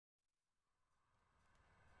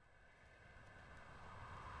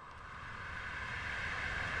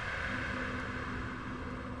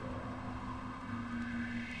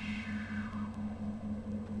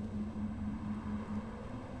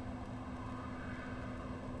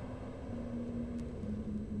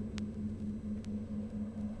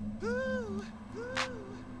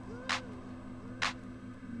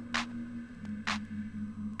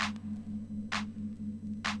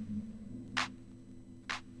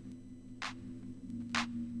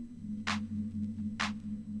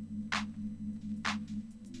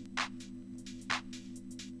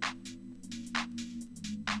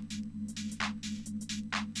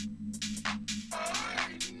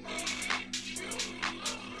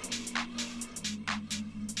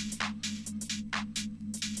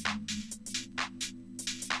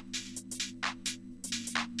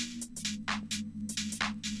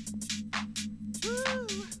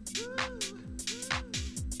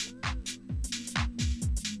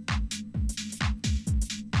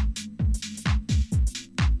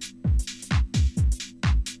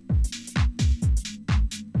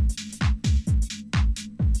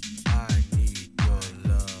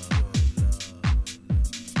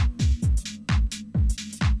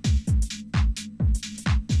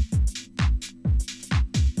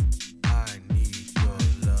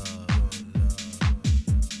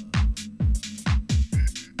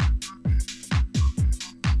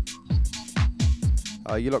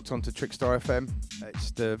You're locked onto Trickstar FM.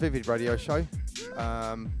 It's the Vivid Radio Show.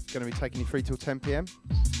 Going to be taking you through till 10 p.m.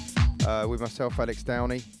 With myself, Alex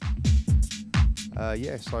Downey.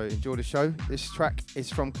 So enjoy the show. This track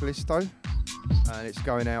is from Callisto, and it's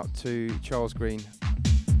going out to Charles Green,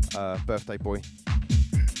 birthday boy.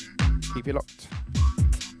 Keep it locked.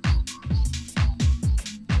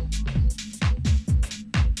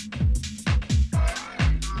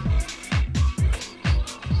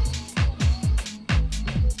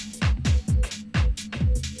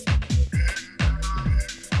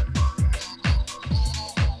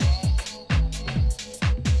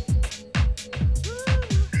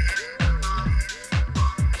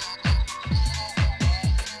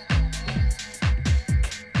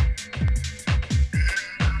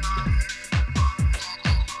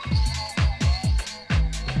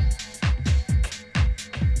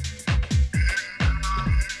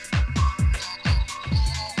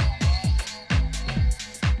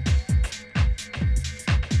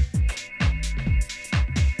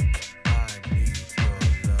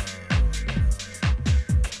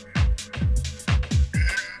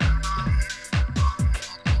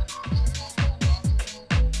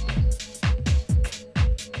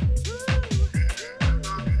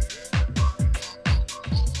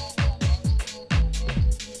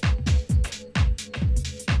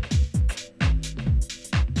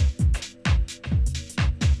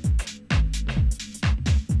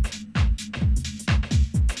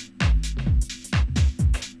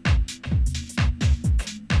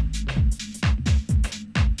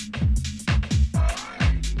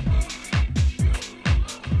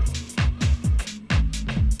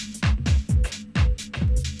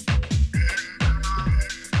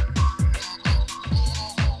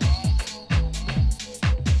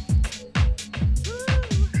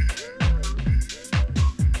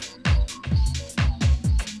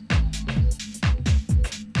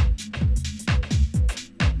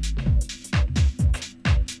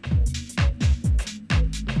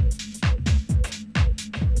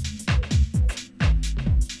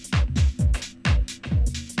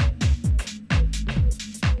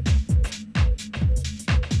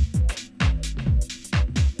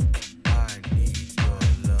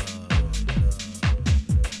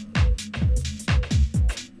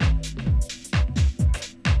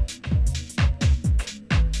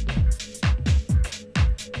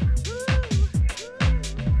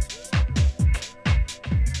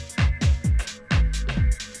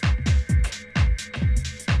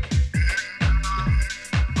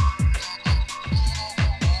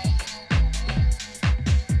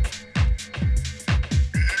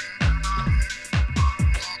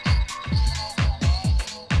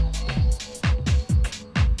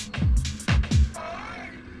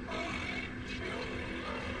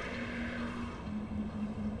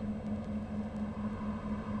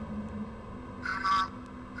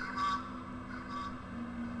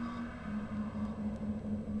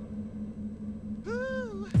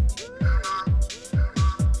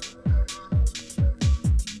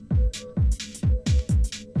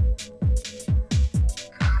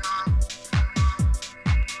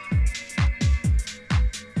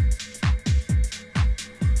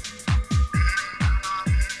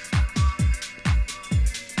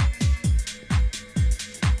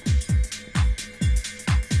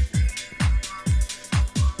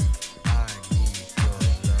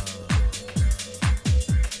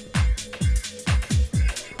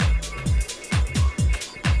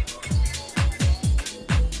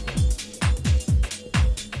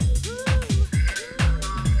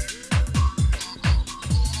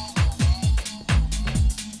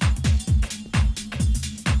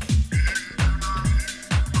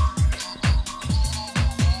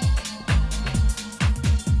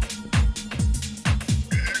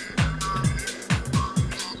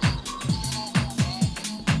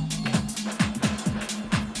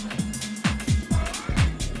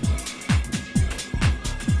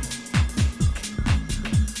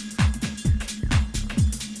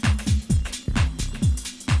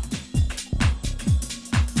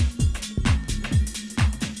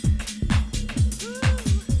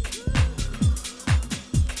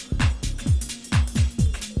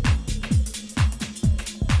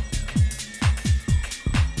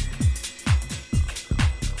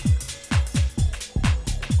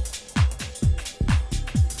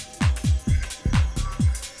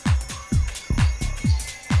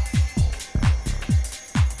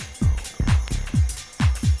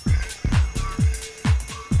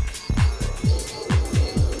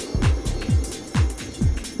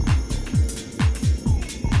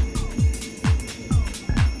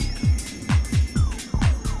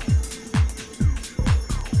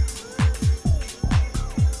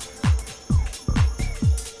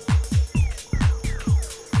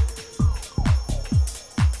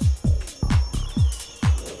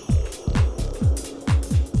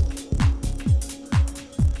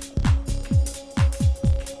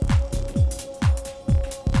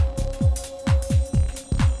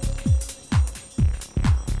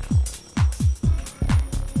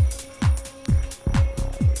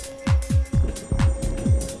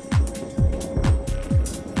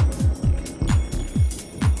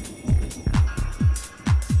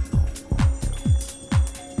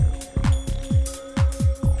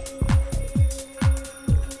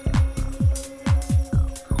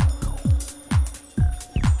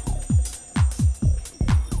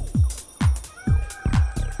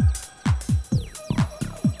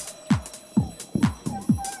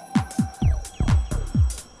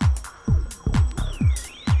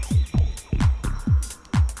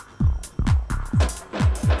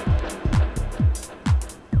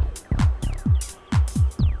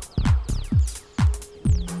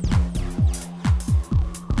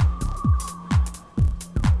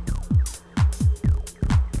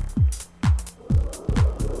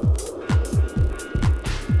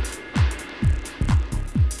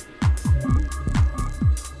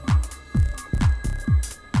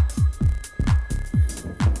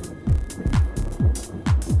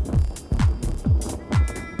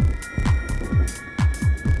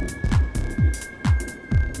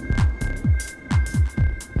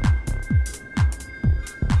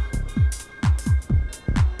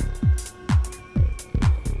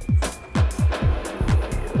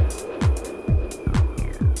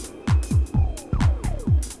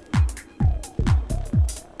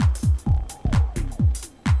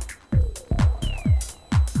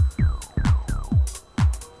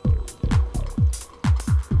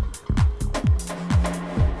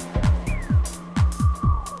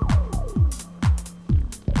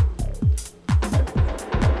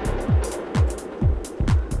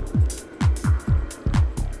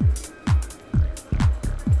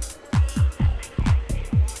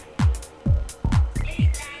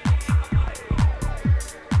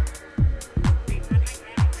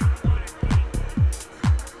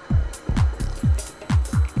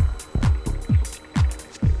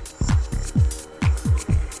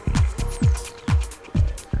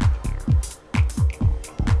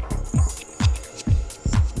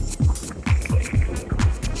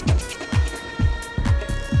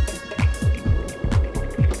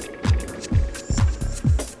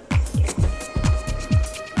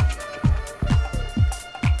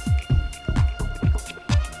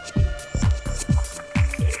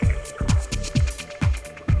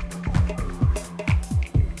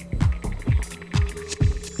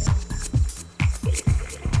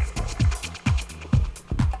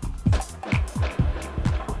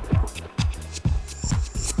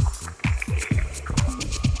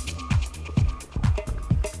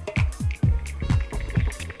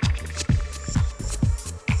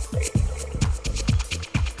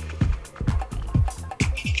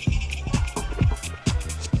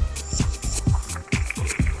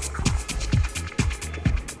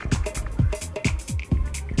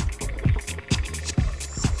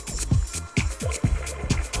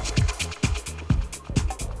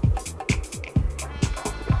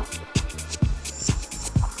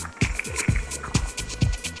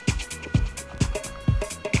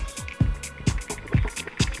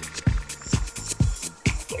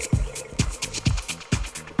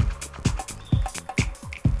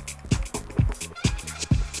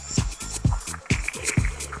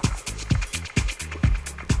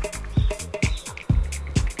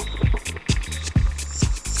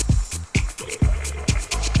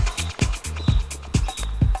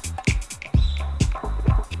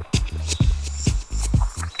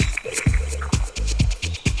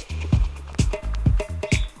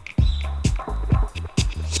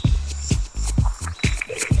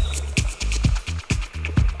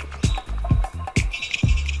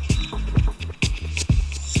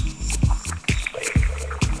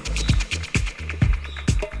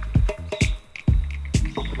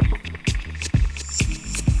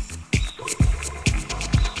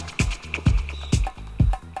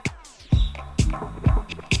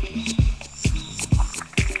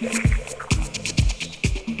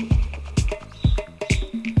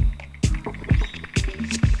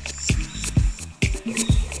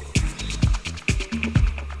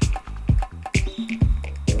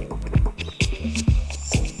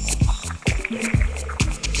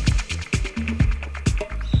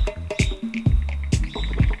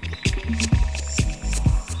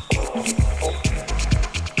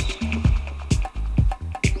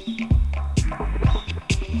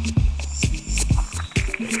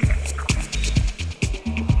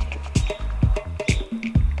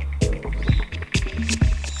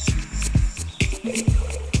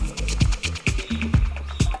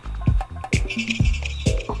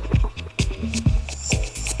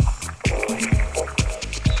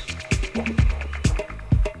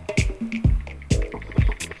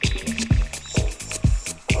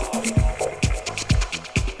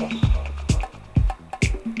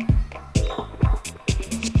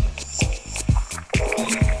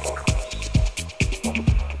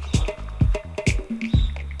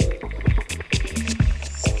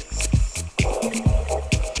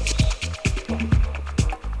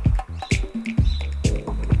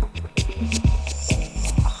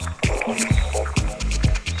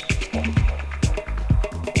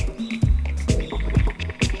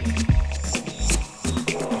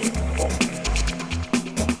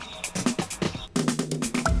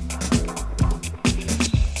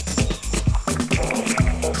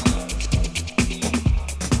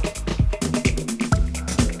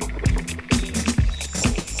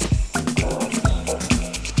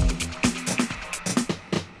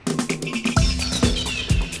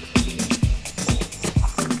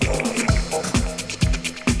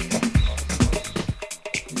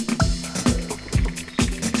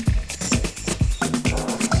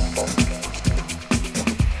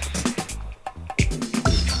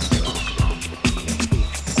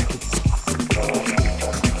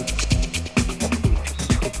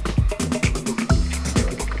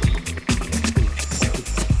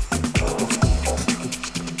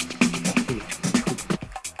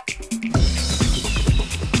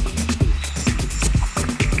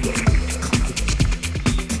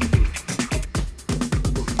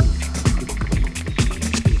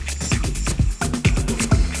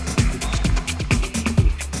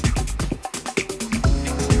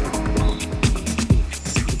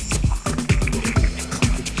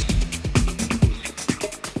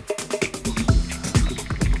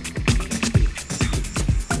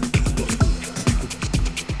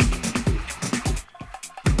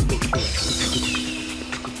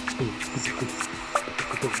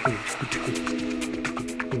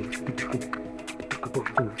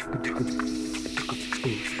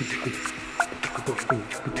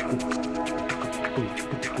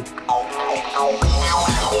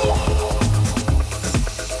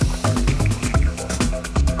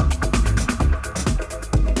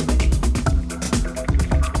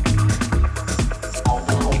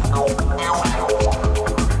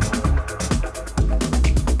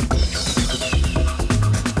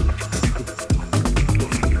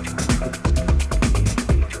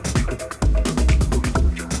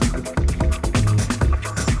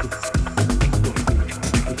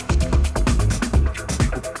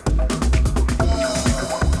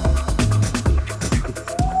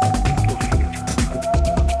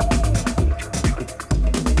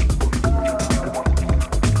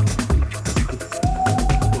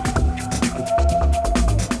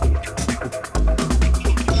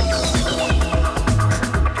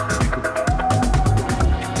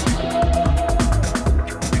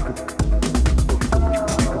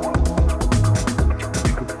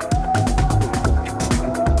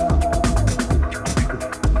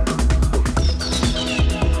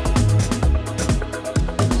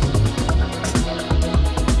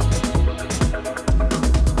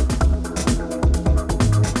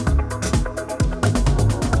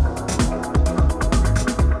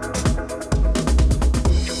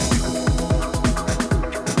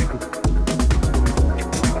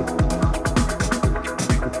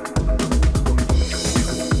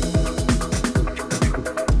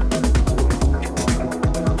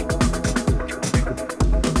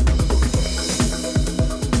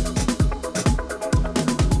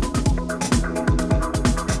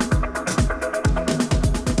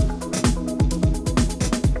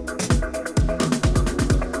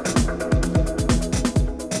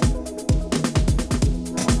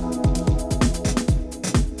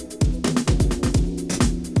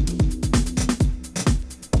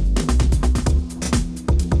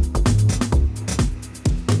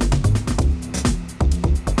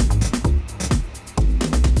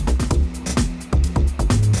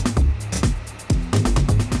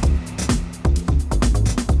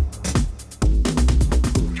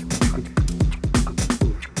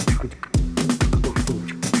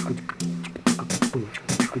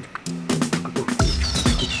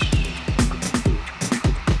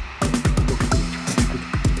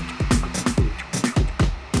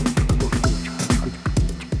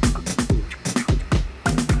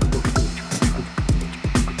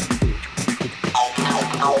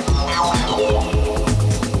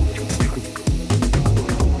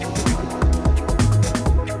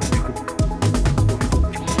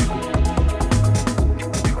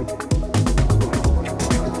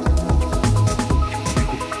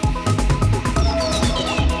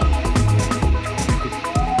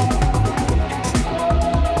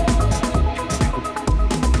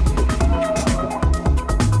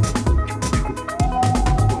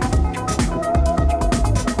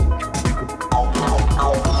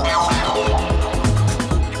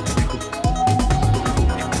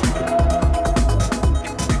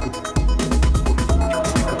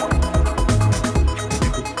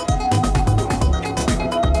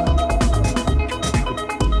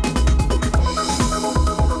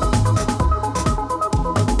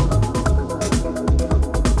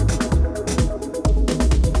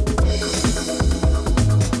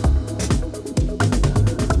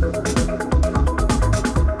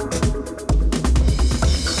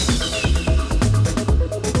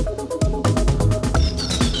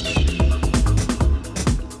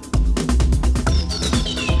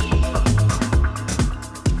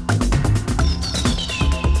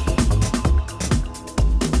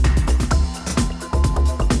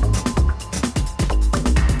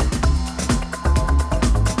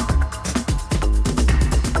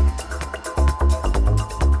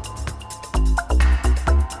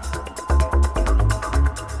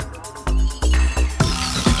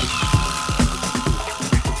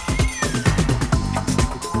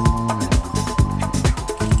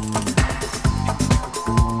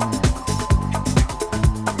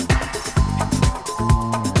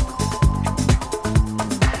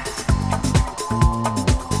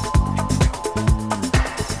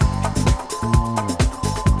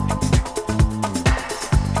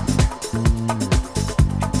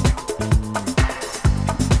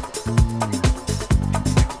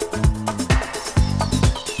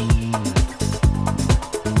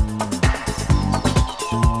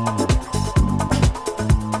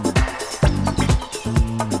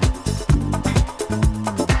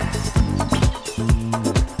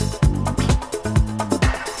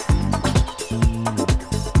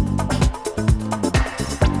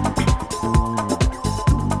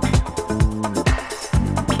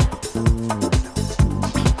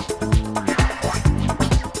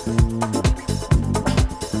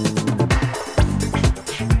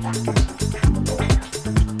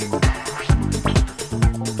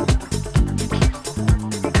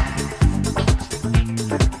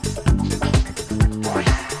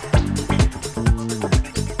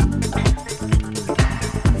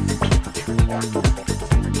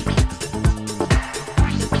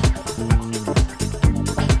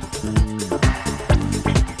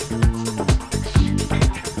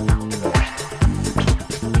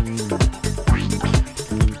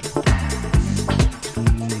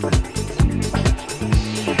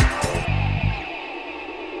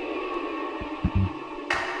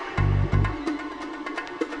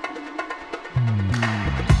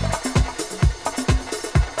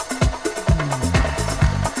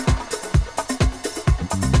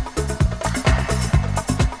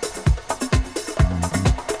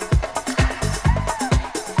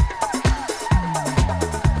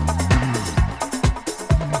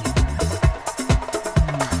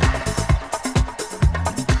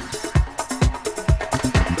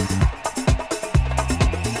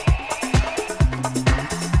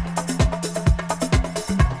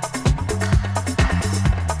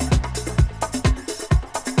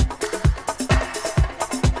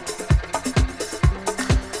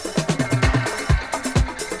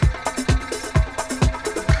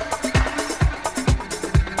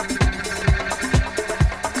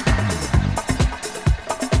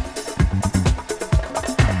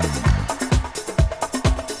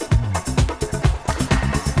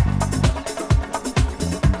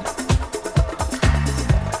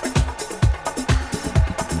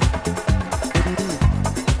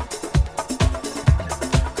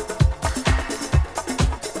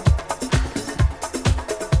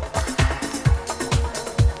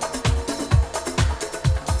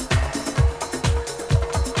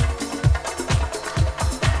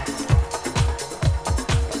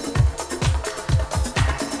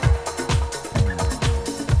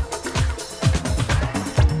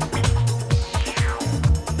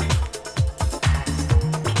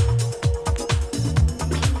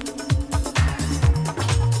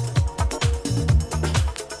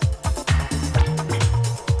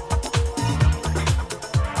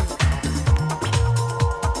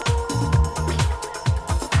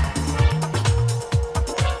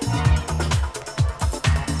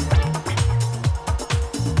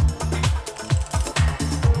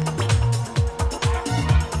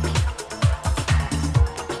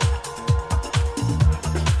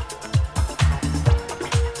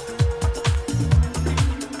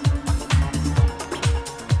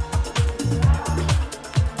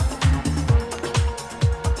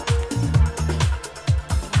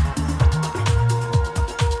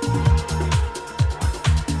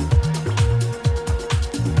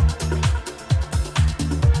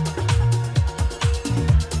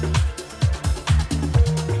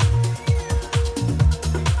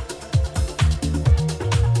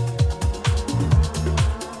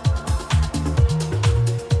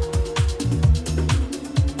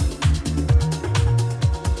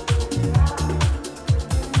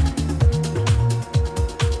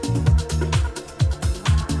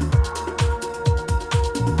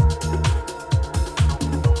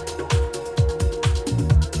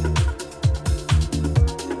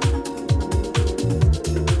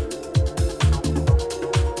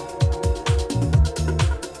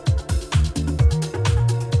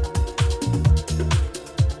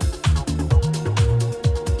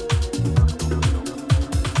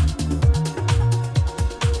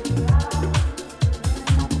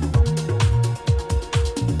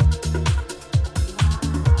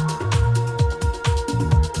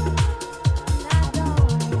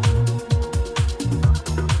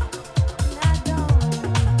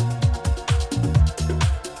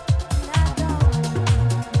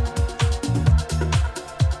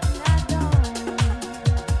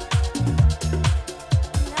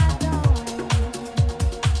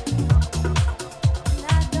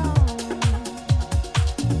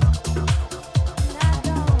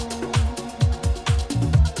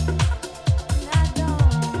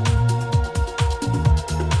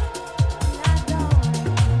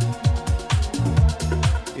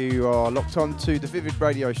 You are locked on to the Vivid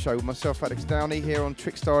Radio Show with myself, Alex Downey, here on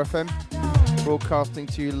Trickstar FM, broadcasting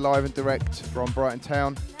to you live and direct from Brighton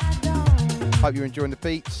Town. Hope you're enjoying the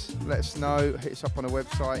beats. Let us know, hit us up on the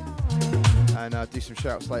website, and do some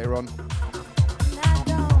shouts later on.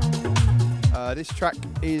 This track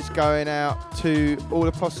is going out to all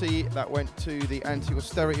the posse that went to the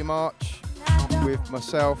Anti-Austerity March with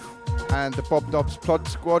myself and the Bob Dobbs Plod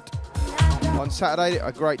Squad on Saturday.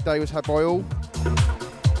 A great day was had by all.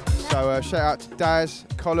 So shout out to Daz,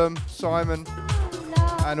 Colum, Simon,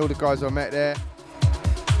 and all the guys I met there.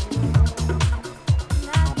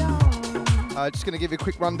 Just going to give you a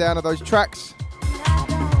quick rundown of those tracks.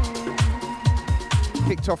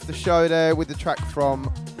 Kicked off the show there with the track from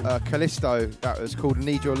Callisto that was called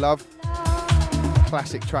Need Your Love.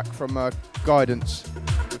 Classic track from Guidance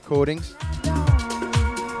Recordings.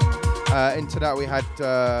 Into that we had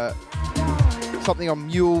something on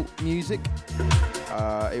Mule Music.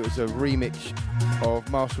 It was a remix of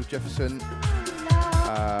Marshall Jefferson,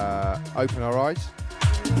 Open Our Eyes,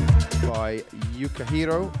 by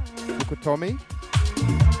Yukihiro Fukutomi,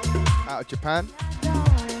 out of Japan.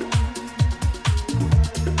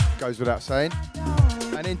 Goes without saying.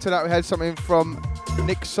 And into that we had something from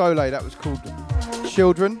Nick Soleil that was called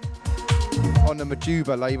Children on the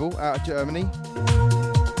Majuba label out of Germany.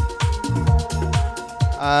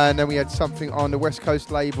 And then we had something on the West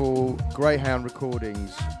Coast label Greyhound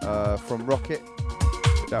Recordings from Rocket.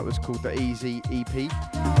 That was called the Easy EP.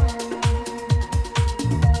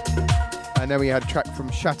 And then we had a track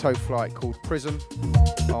from Chateau Flight called Prism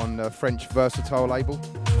on the French Versatile label.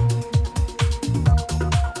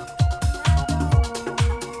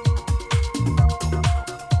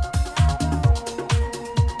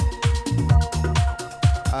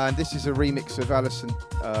 And this is a remix of Alison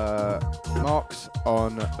Marks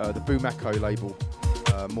on the Boomako label.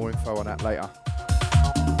 More info on that later.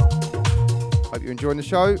 Hope you're enjoying the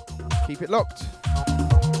show. Keep it locked.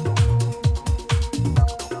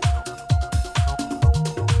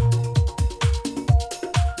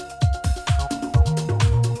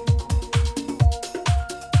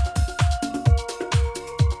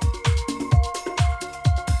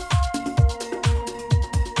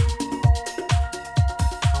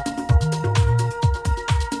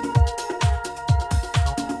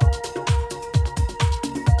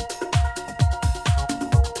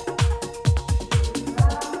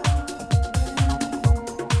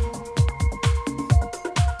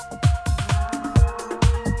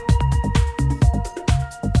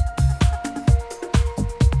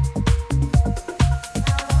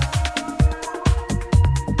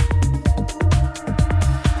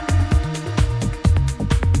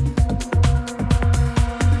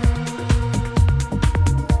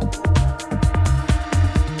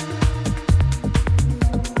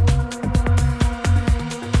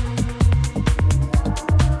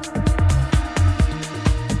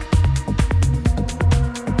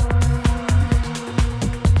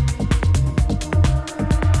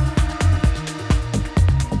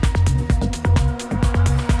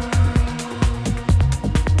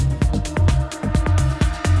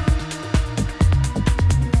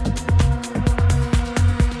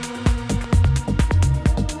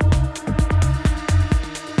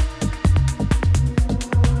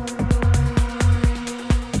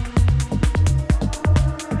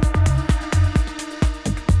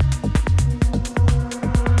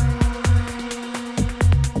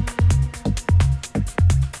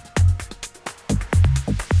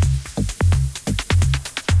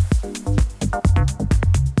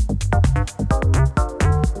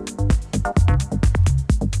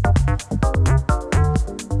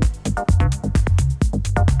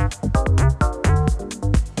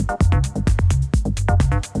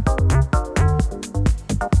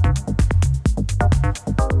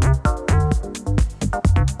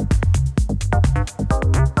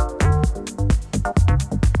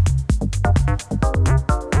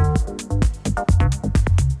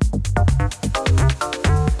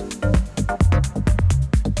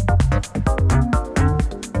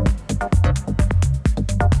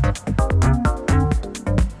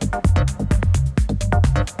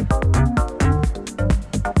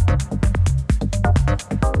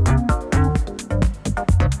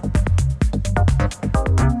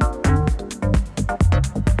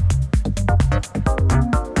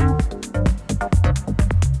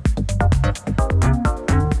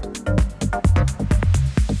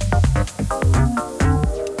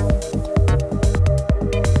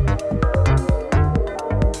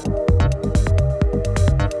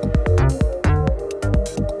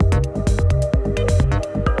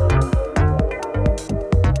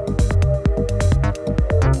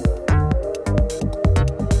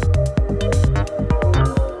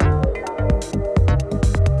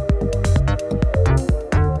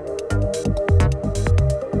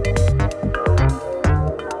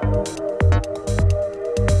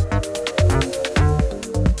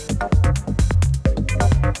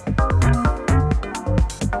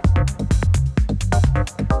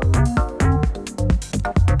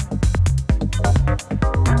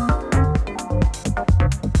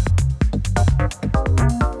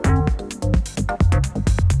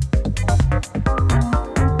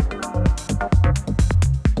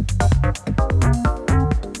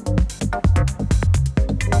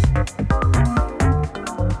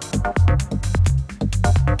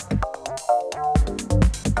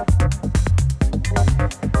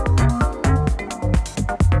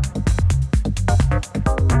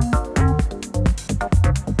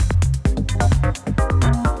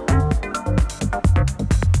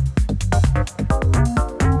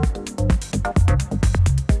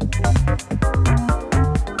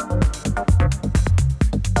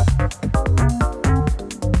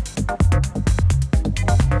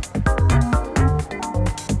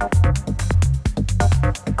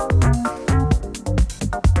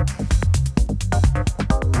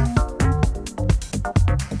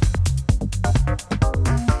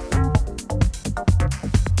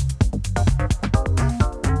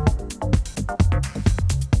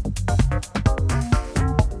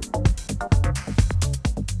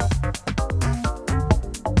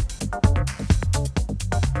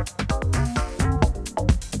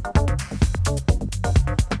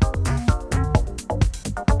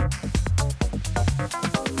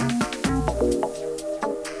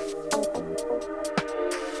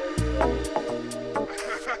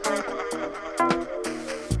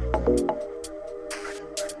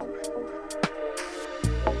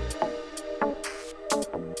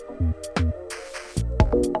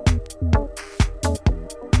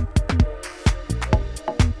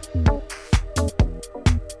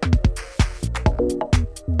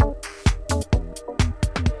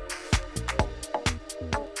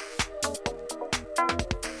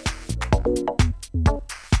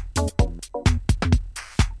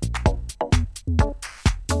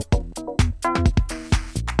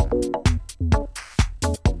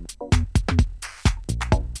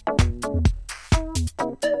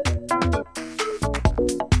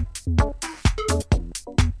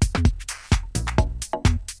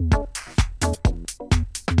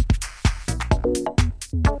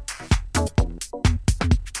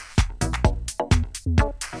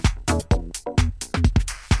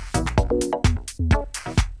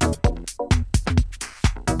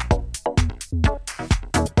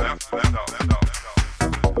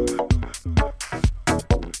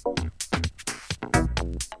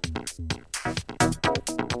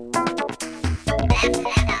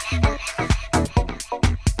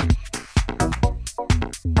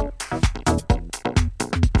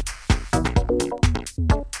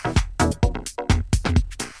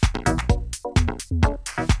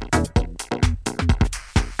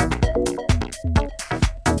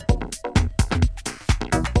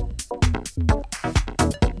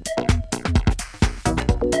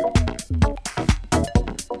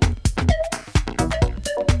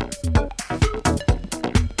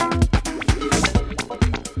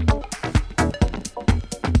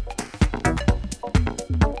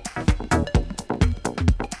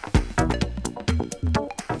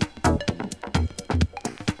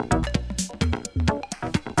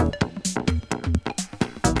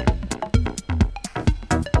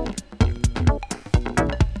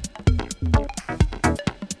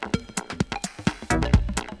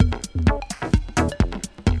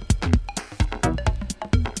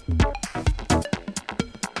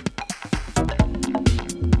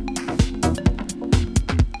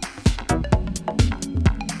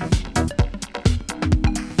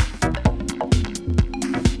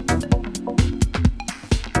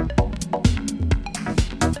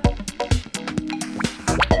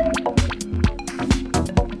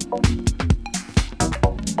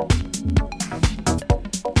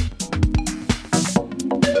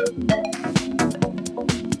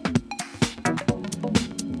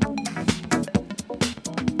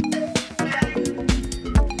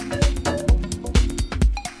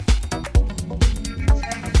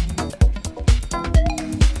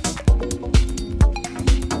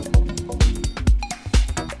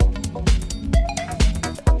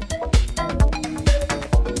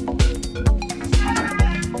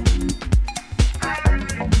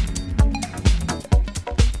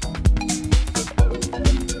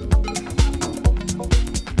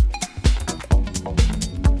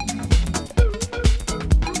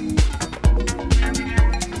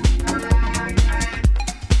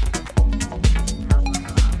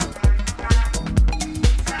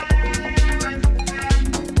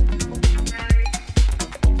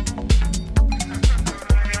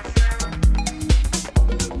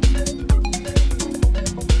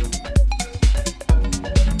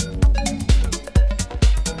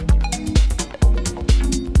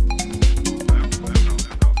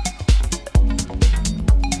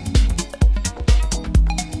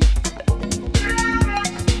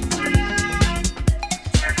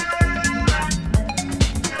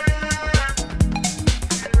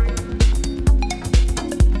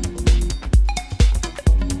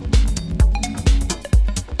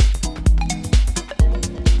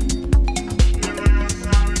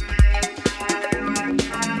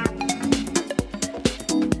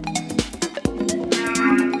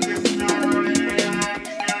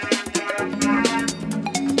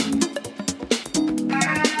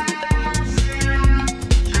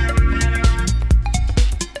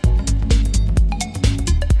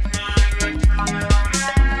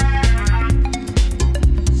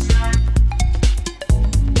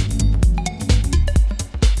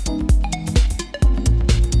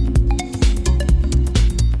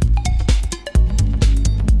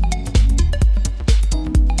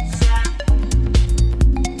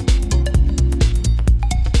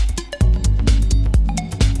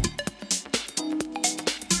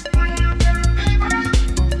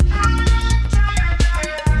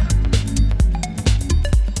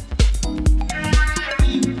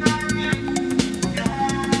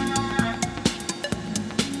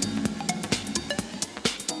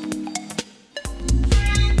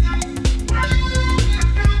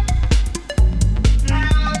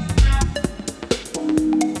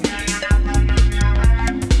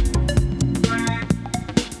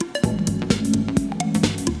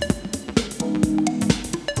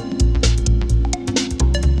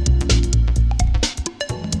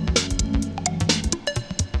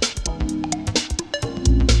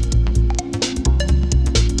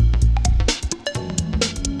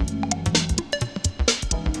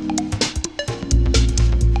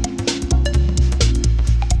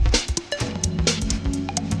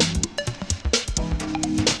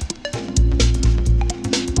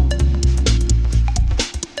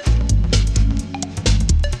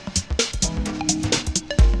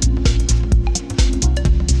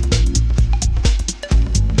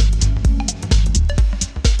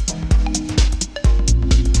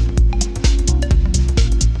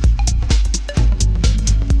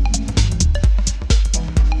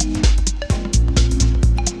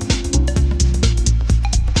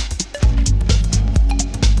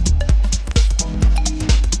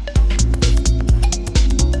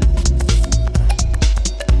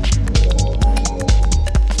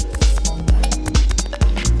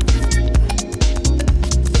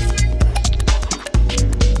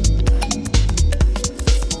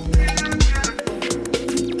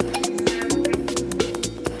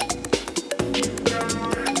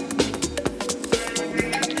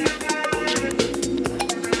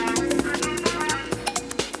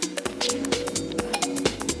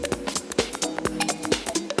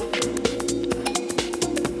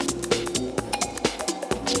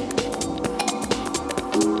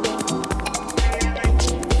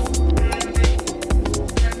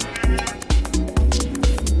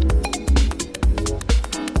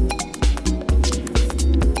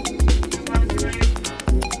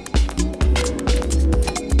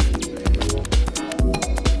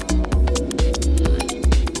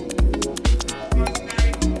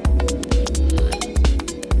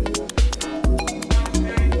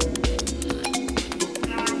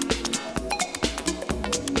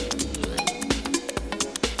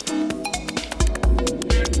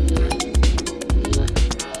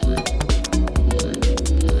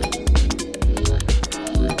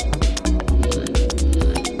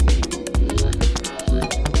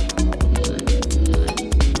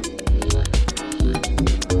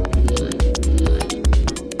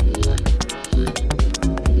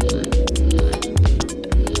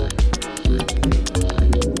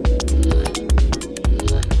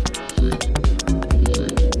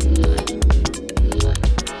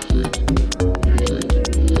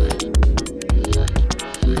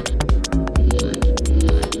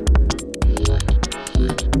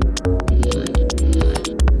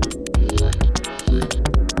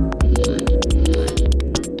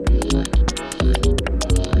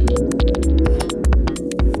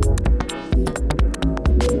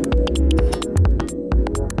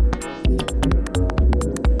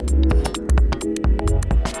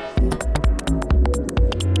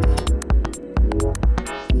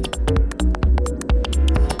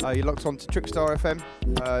 you're locked on to Trickstar FM.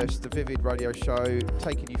 It's the Vivid Radio Show,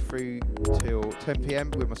 taking you through till 10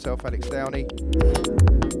 p.m. with myself, Alex Downey.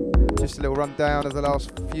 Just a little rundown of the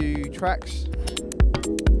last few tracks.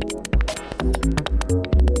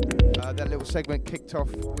 That little segment kicked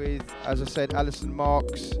off with, as I said, Alison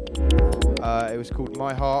Marks. It was called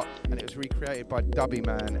My Heart, and it was recreated by Dubby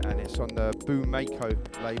Man, and it's on the Boom Mako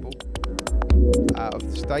label out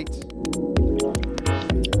of the States.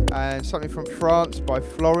 And something from France by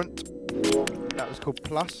Florent, that was called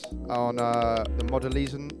Plus, on the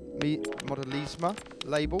Modelisma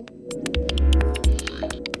label.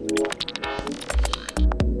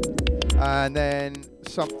 And then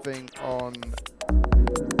something on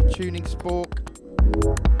Tuning Spork,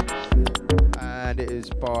 and it is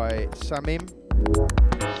by Samim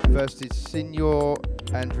versus Signor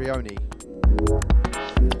Andrioni.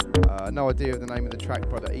 No idea of the name of the track,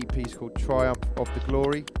 but the EP is called Triumph of the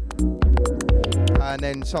Glory. And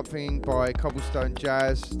then something by Cobblestone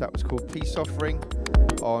Jazz, that was called Peace Offering,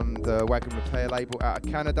 on the Wagon Repair label out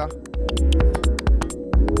of Canada.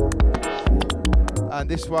 And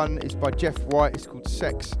this one is by Jeff White, it's called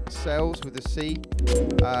Sex Cells with a C.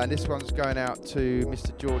 And this one's going out to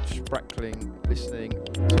Mr. George Sprackling, listening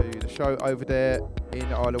to the show over there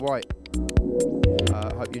in Isle of Wight.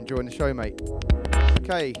 Hope you're enjoying the show, mate.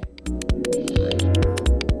 Okay,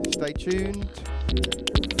 stay tuned.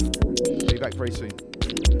 Be back very soon.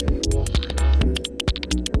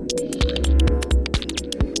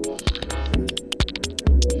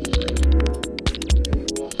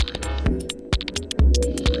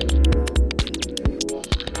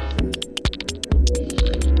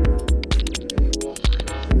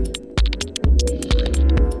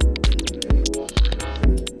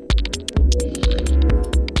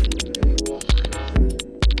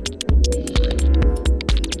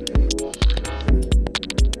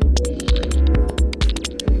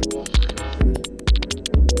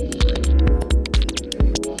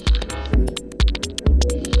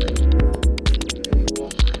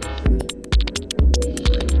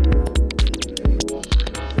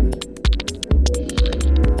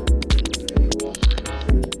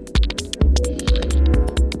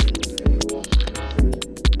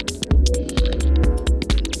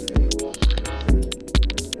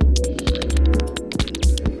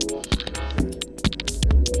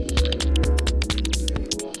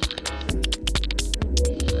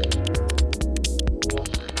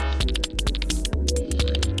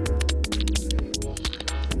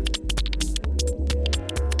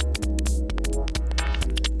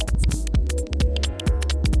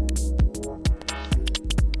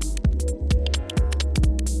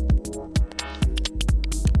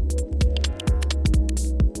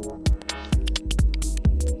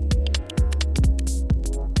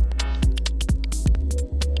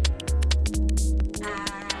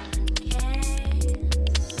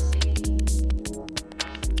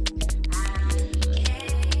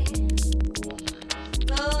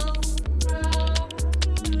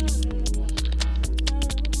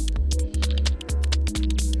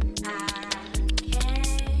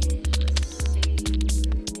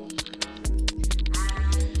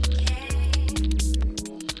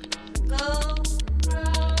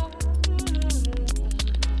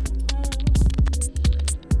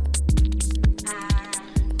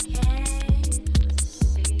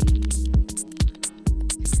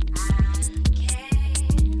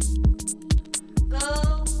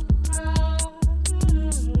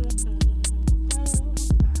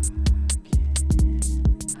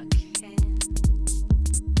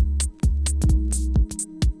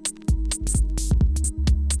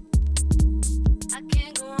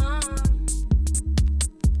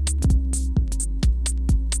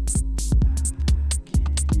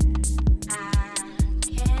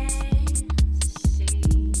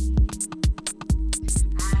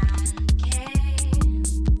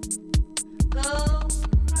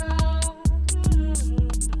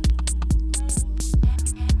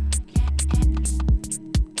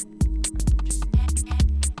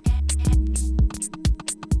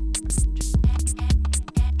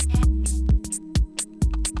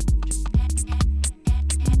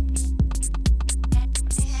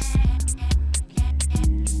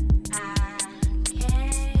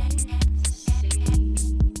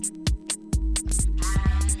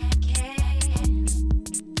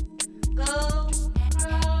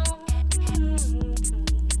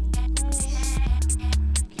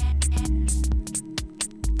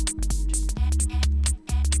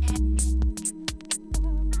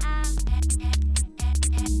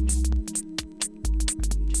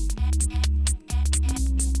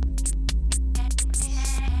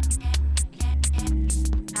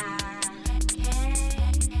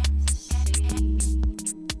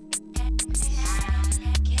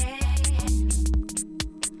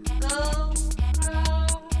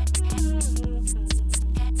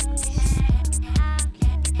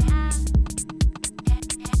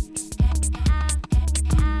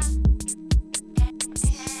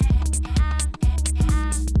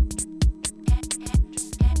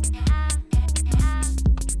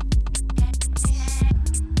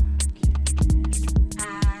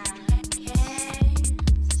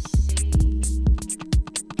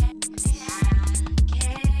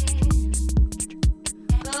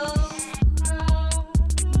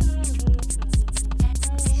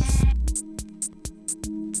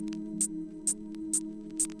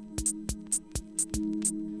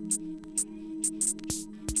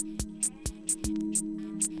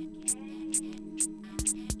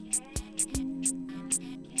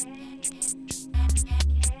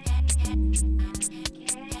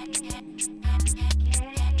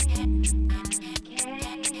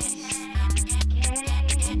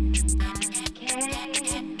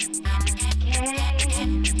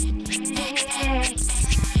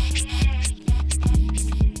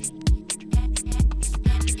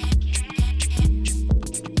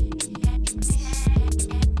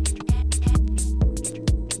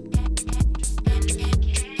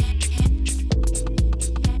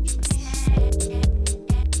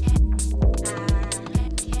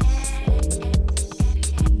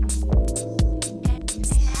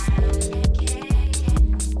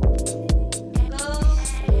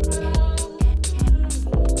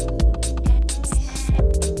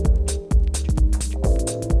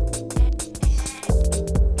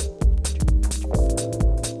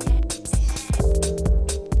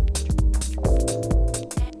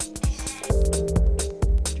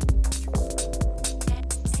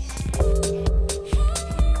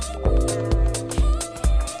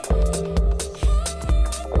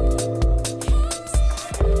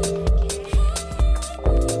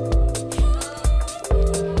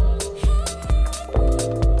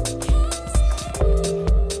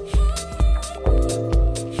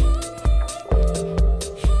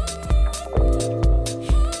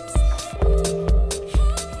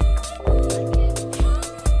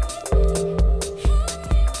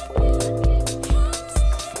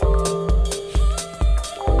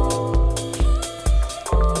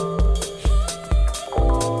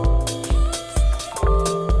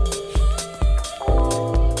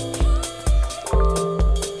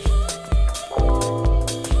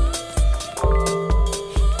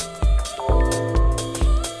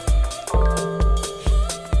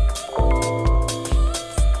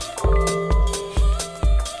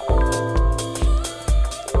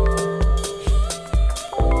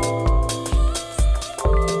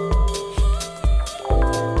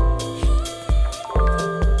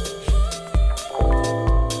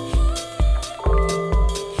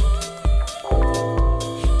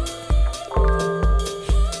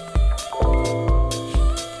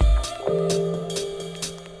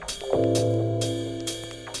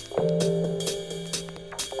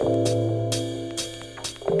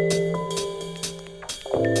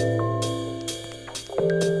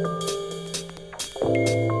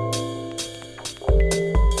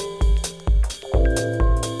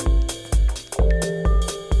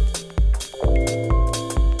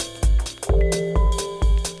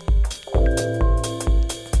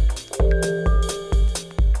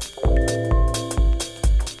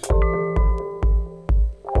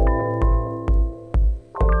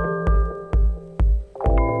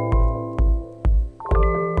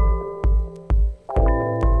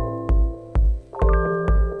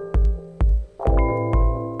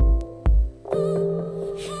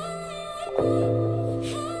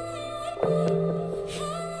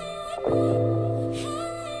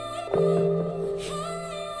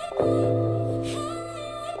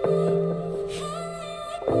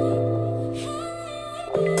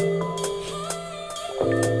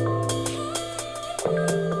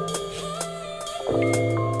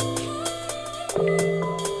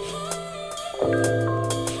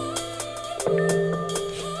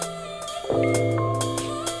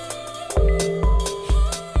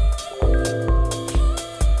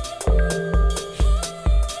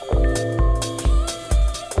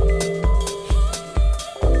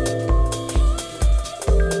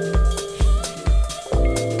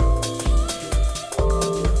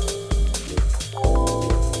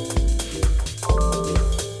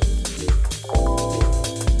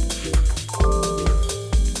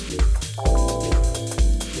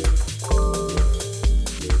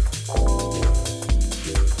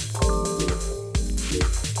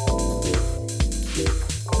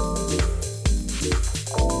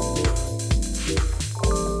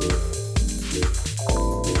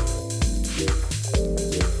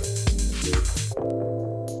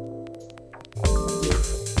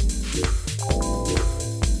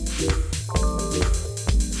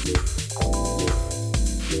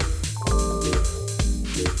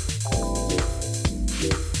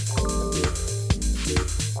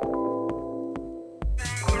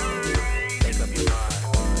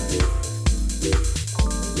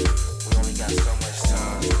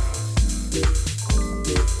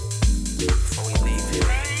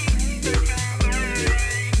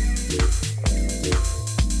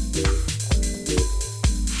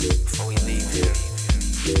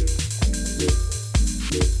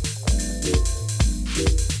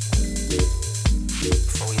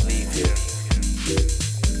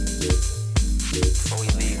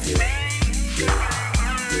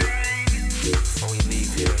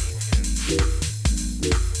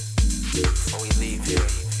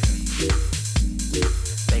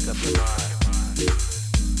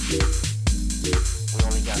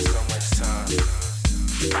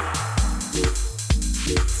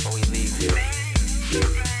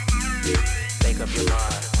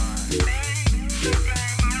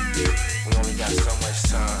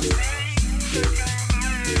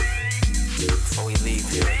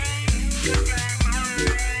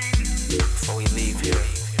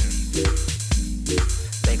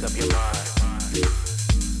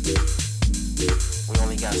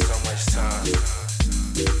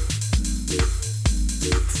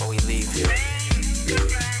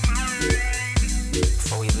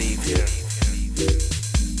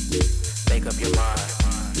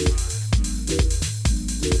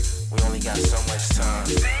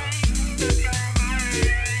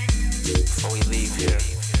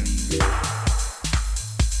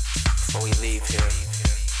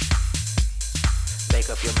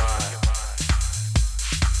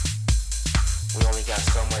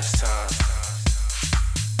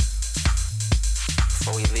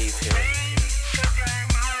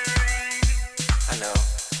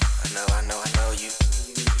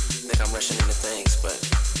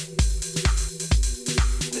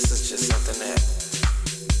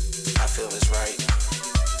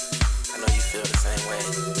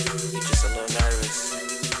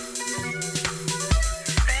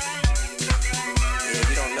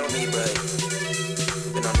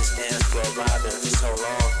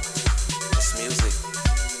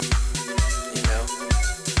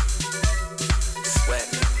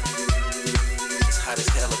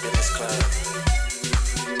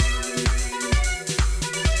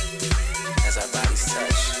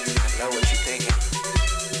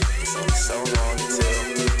 So long until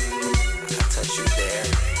I touch you there.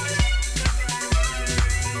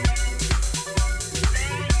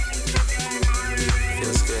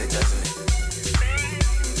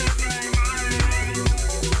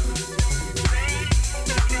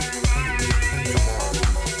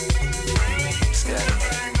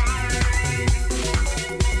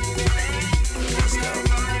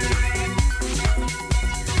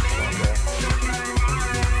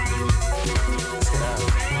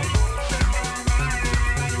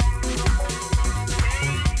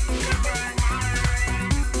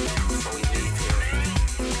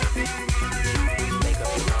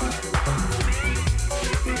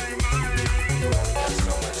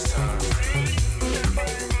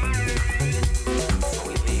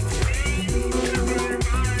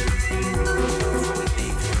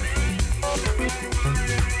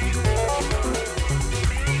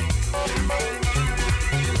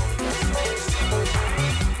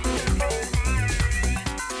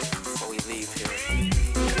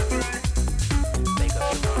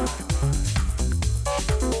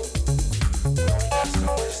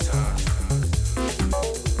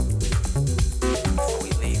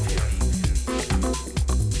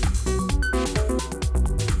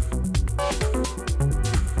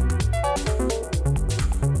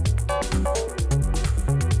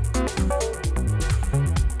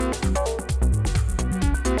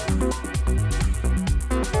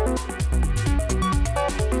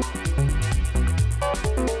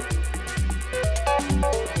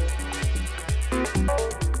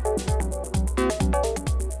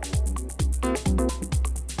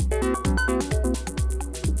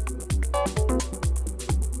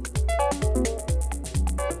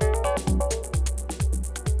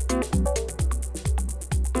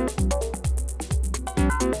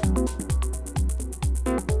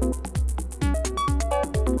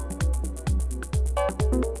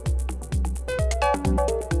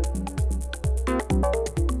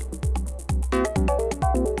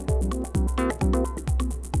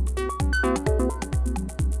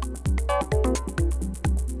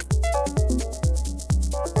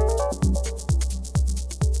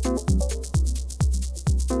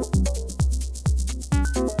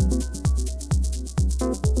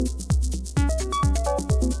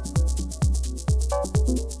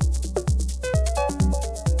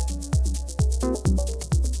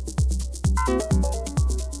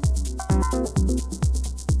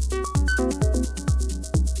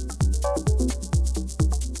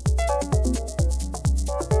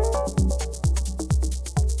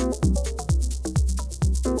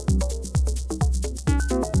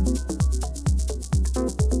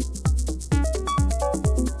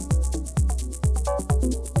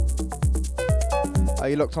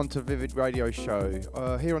 You're locked onto Vivid Radio Show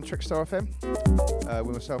here on Trickstar FM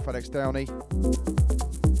with myself, Alex Downey.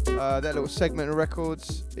 That little segment of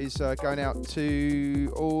records is going out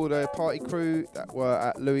to all the party crew that were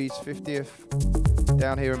at Louis' 50th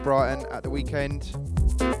down here in Brighton at the weekend.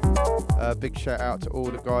 Big shout out to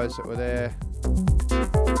all the guys that were there.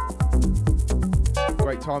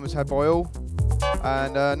 Great time was had by all.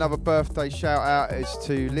 And another birthday shout out is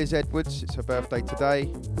to Liz Edwards. It's her birthday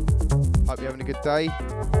today. Hope you're having a good day.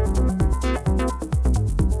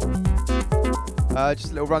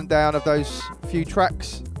 Just a little rundown of those few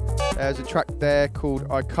tracks. There's a track there called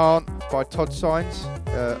I Can't by Todd Signs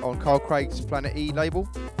on Carl Craig's Planet E label.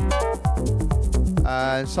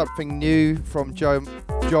 And something new from John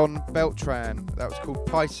Beltran. That was called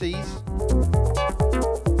Pisces.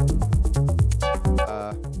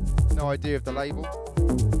 No idea of the label.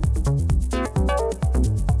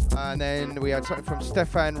 And then we had something from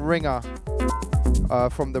Stefan Ringer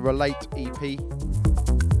from the Relate EP.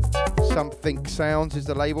 Something Sounds is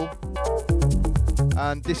the label.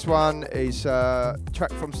 And this one is a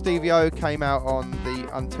track from Stevie O, came out on the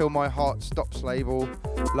Until My Heart Stops label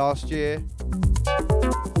last year.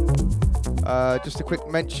 Just a quick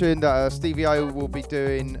mention that Stevie O will be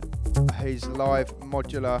doing his live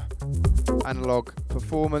modular analog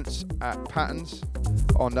performance at Patterns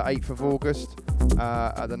on the 8th of August.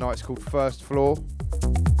 At the night's called First Floor.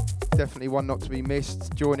 Definitely one not to be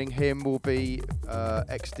missed. Joining him will be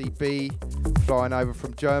XDB flying over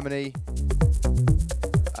from Germany,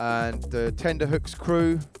 and the Tenderhooks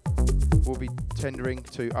crew will be tendering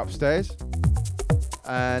to upstairs,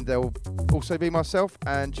 and there will also be myself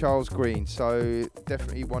and Charles Green, so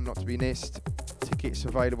definitely one not to be missed. Tickets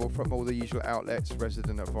available from all the usual outlets,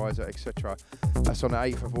 Resident Advisor, etc. That's on the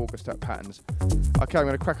 8th of August at Patterns. Okay, I'm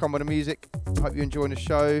going to crack on with the music. Hope you're enjoying the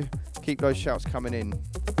show. Keep those shouts coming in.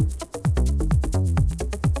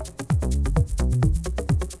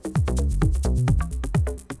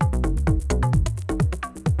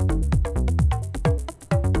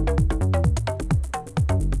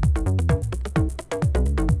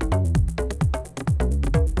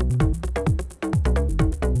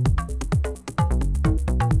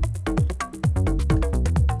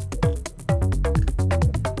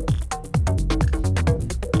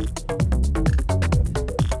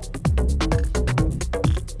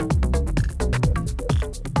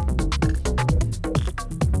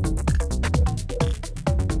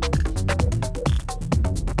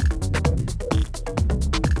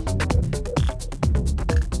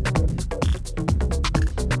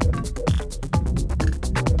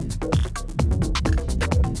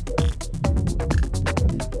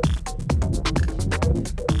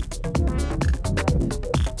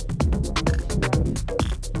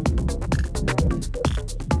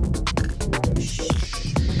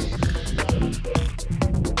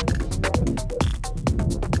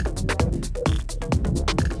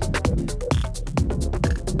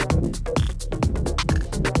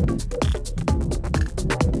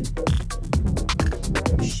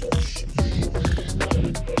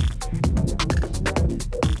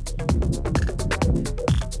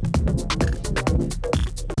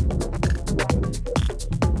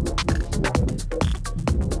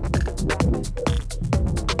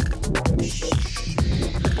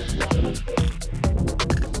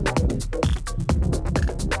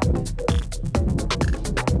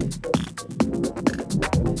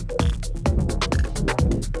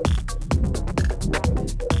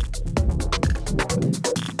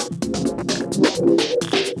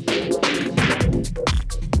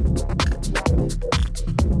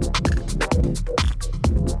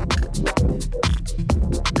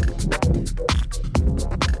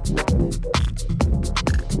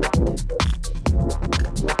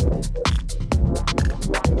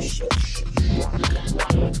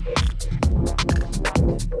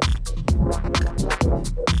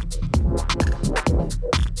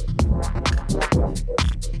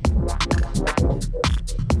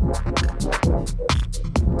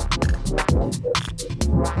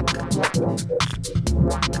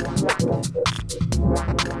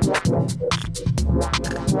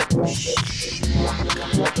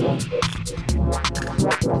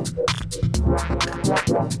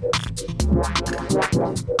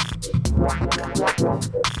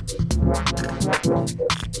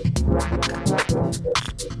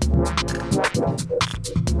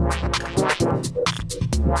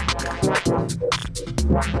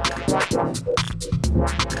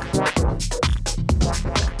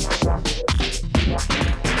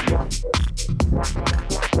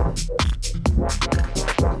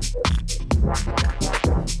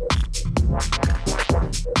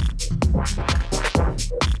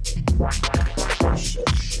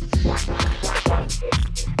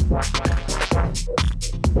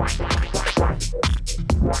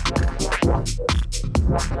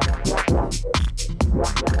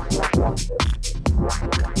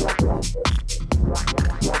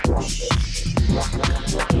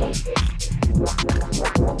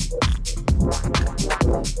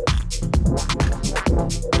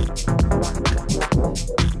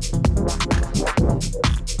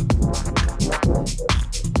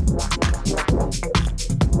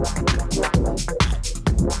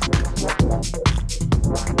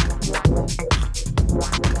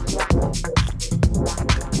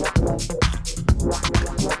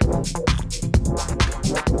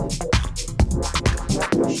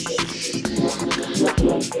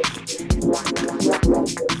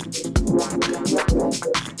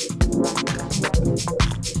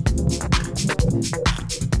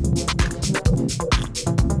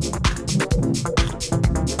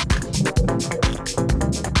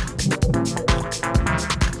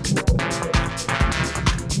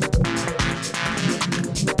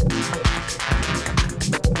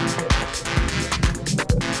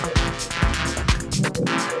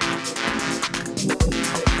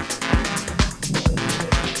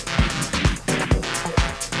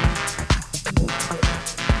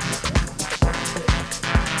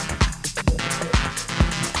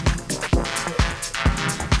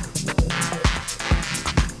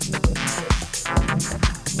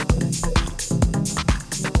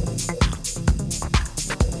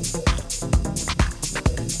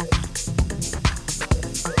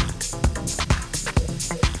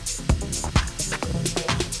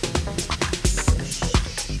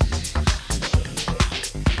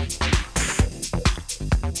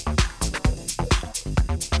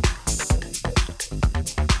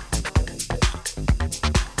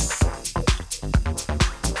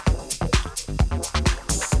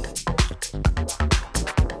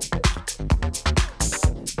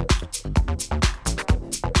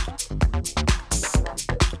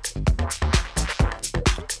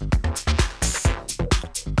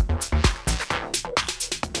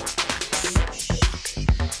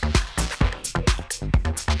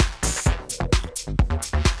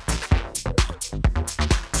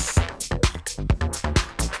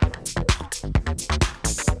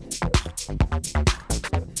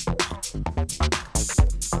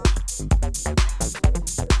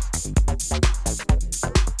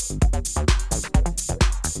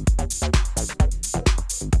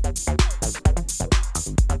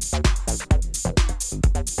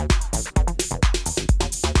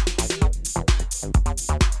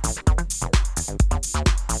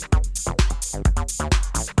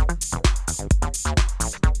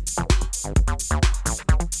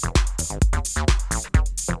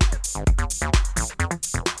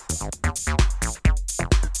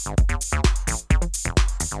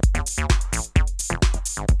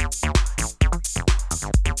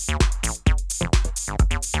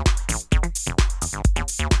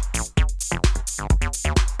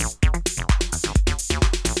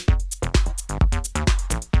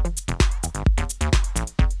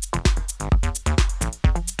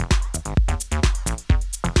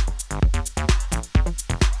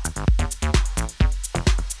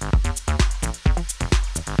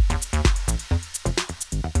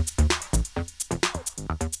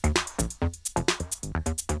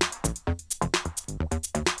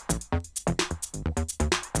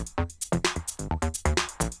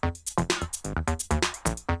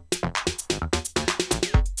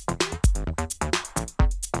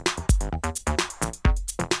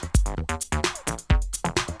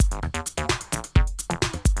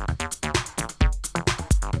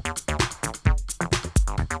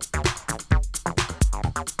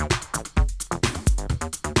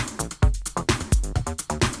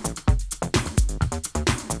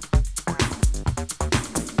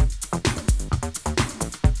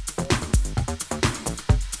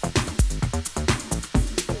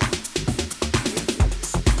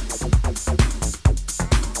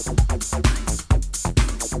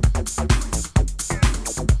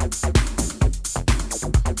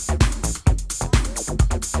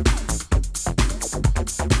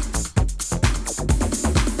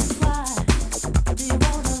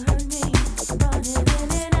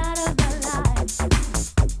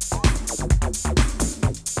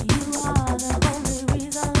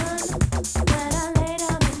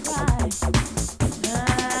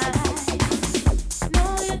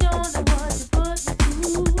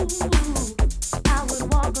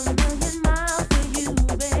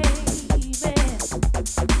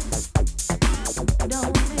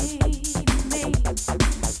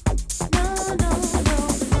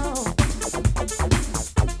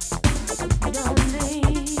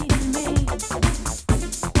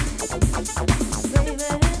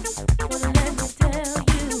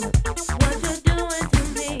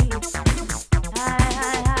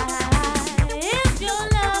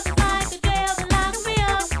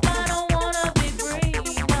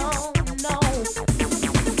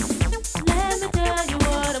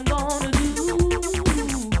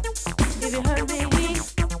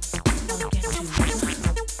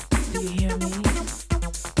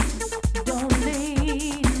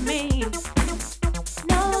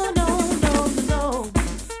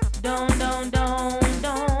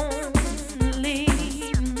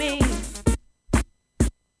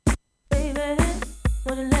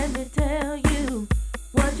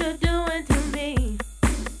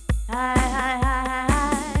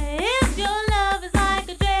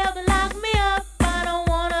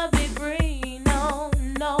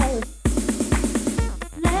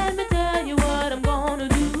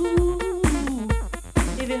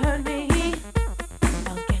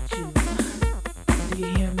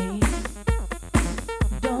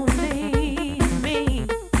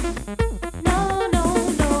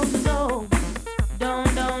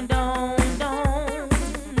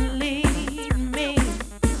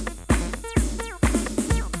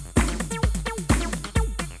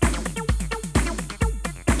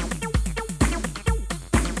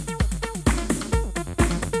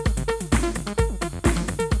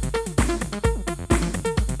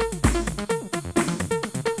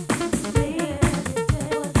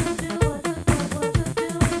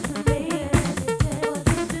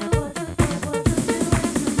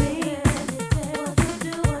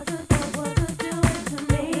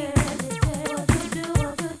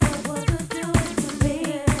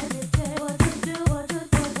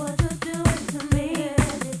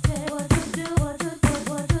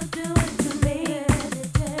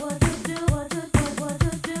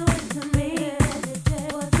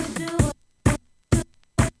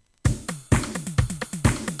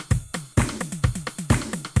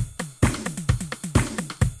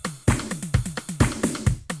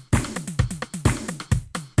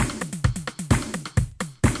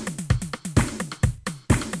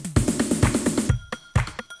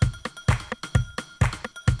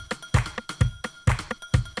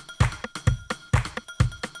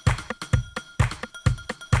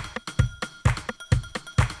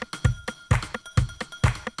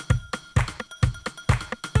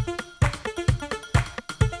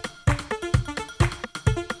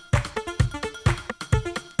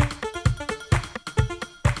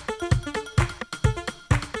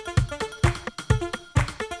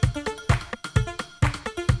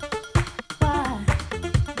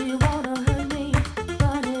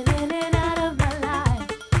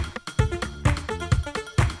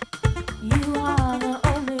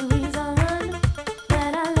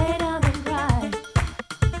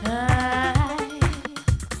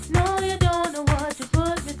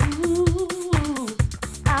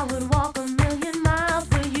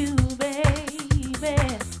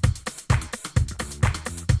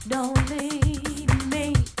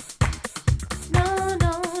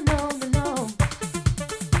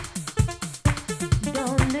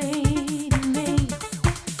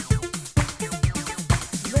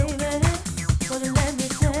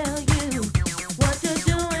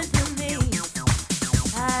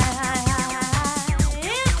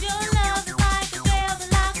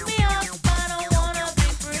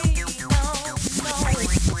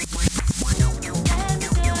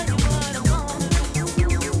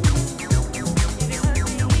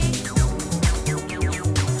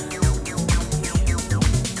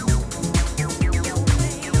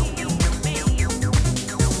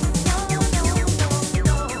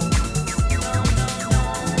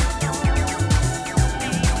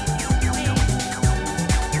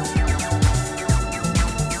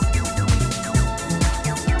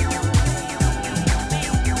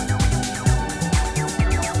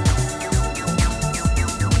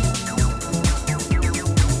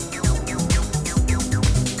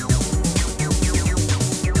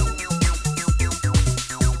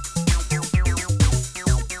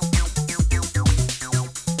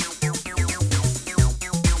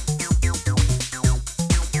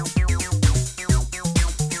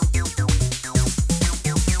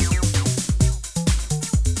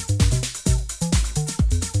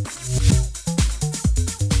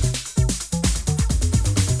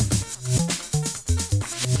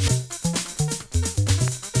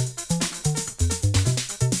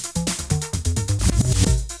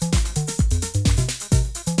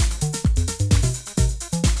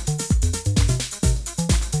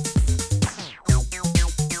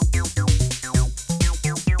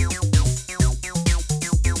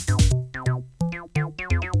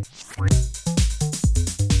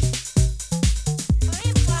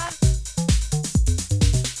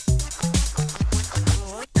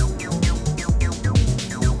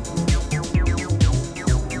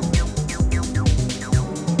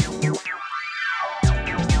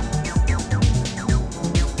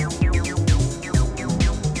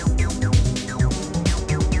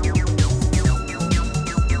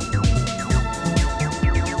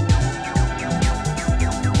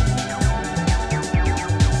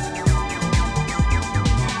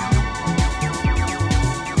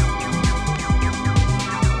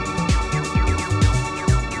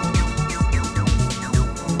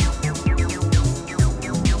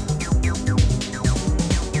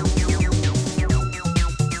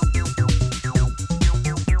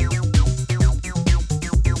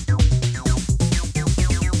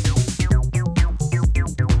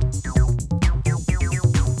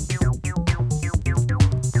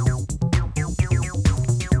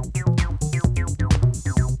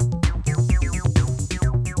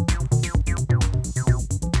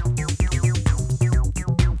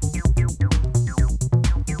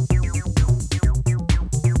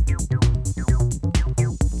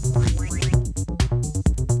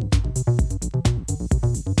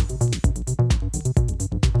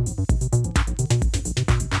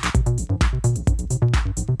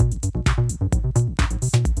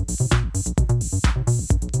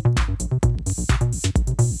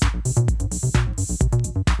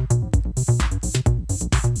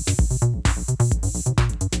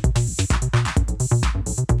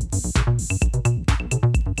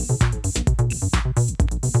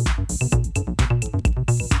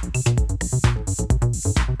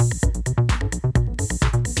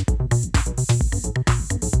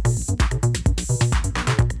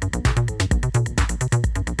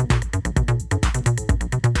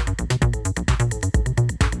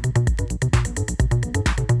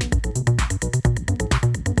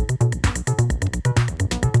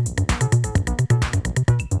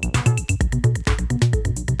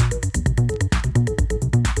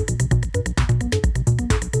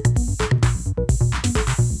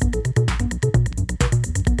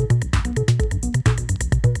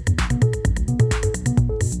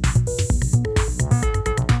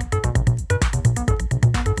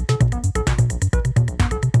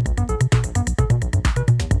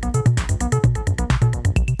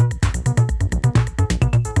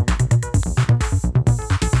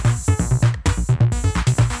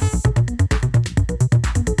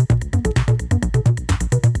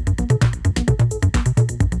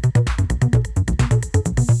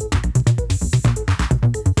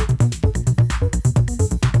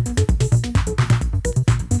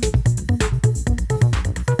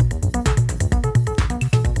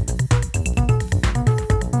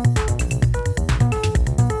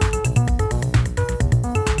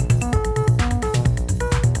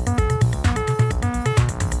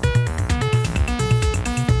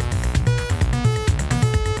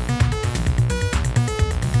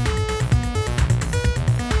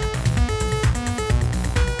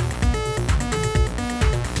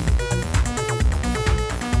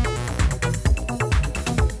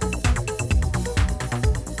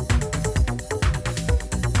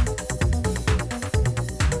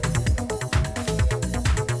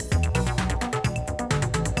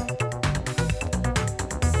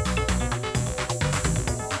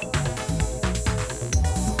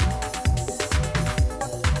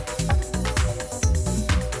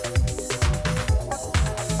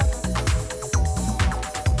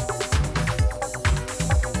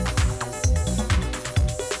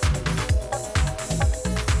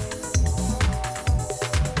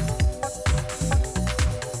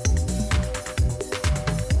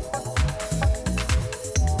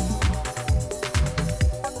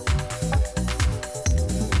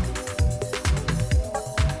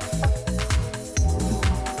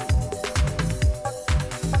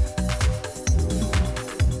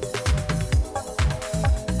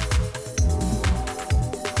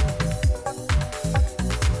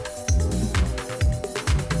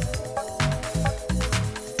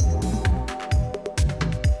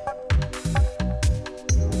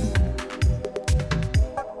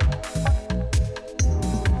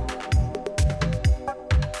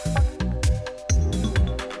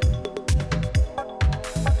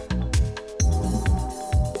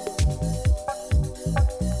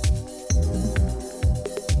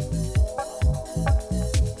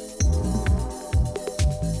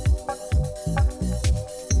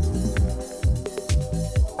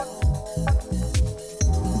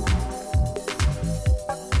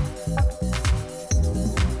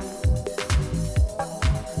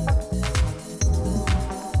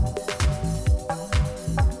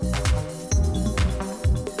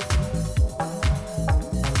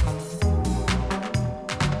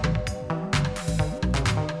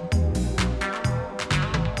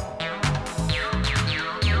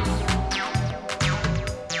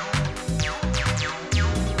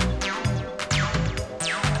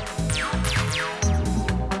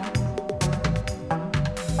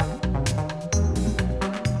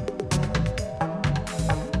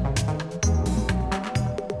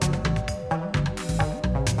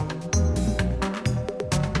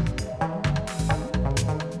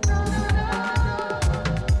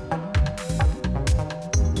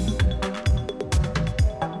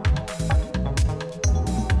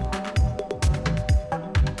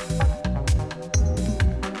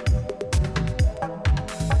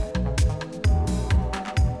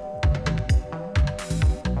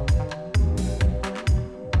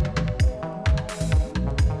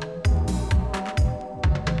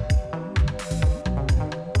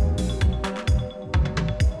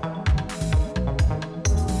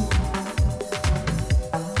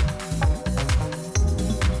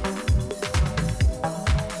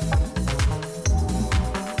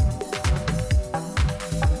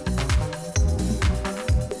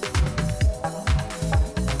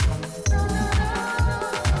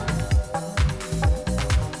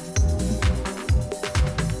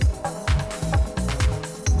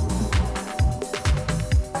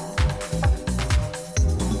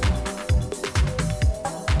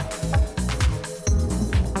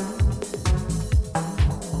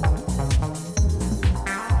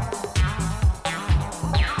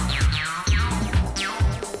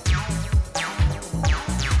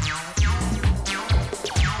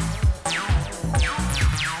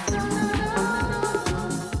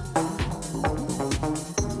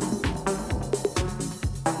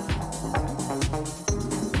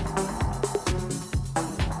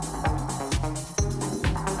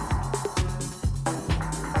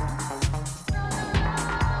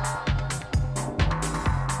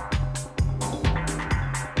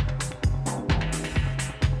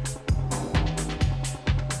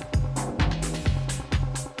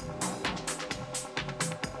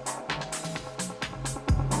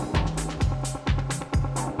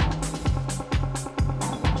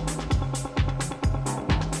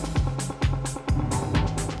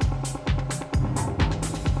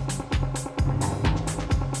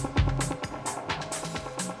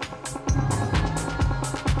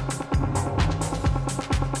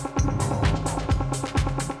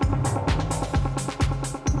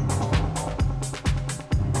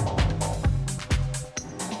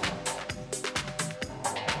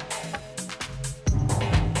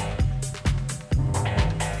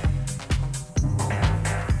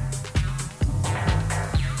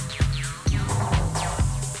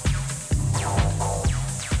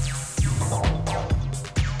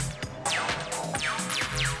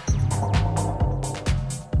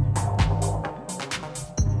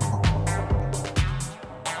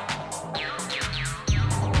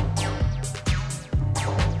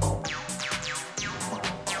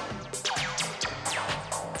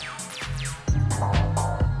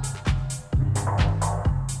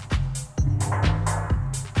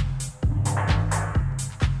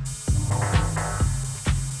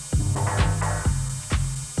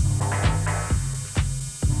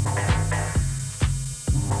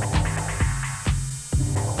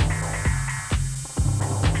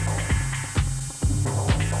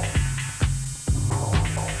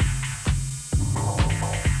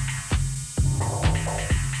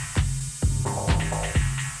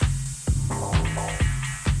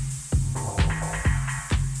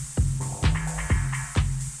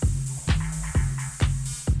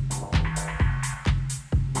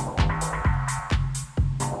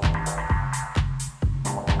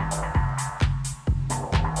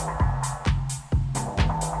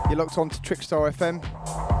 You're locked on to Trickstar FM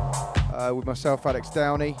with myself, Alex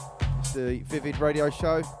Downey. It's the Vivid radio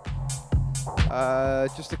show.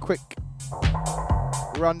 Just a quick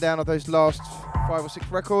rundown of those last 5 or 6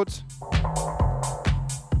 records.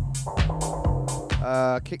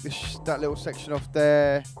 Kick that little section off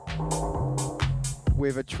there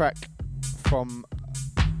with a track from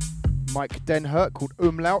Mike Denhurt called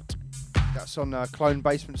Umlaut. That's on Clone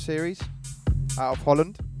Basement series out of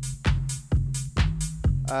Holland.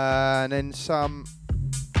 And then some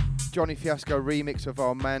Johnny Fiasco remix of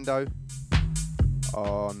Armando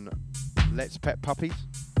on Let's Pet Puppies.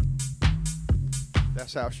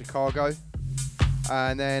 That's out of Chicago.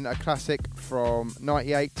 And then a classic from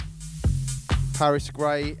 98, Paris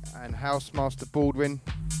Grey and Housemaster Baldwin,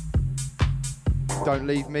 Don't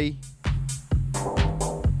Leave Me.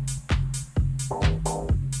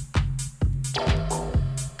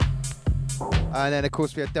 And then of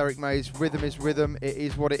course we had Derek May's Rhythm is Rhythm, It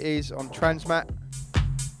Is What It Is on Transmat.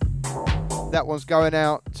 That one's going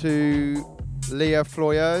out to Leah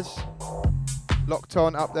Floyers, locked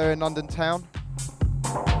on up there in London town.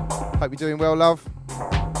 Hope you're doing well, love.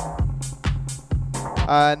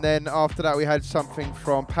 And then after that we had something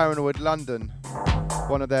from Paranoid London,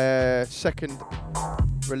 one of their second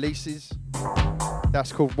releases.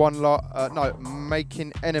 That's called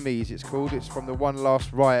Making Enemies it's called. It's from the One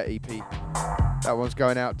Last Riot EP. That one's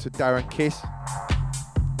going out to Darren Kiss.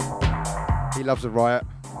 He loves a riot.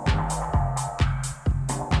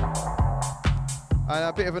 And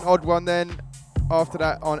a bit of an odd one then, after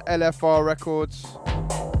that on LFR Records.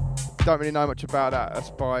 Don't really know much about that. That's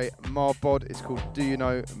by Marbod. It's called Do You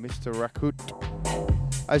Know Mr. Rakut?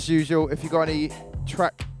 As usual, if you've got any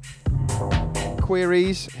track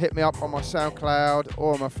queries, hit me up on my SoundCloud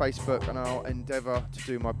or on my Facebook and I'll endeavour to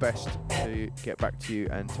do my best to get back to you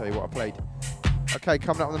and tell you what I played. Okay,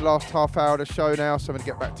 coming up on the last half hour of the show now, so I'm going to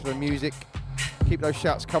get back to the music. Keep those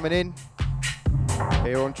shouts coming in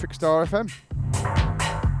here on Trickstar FM.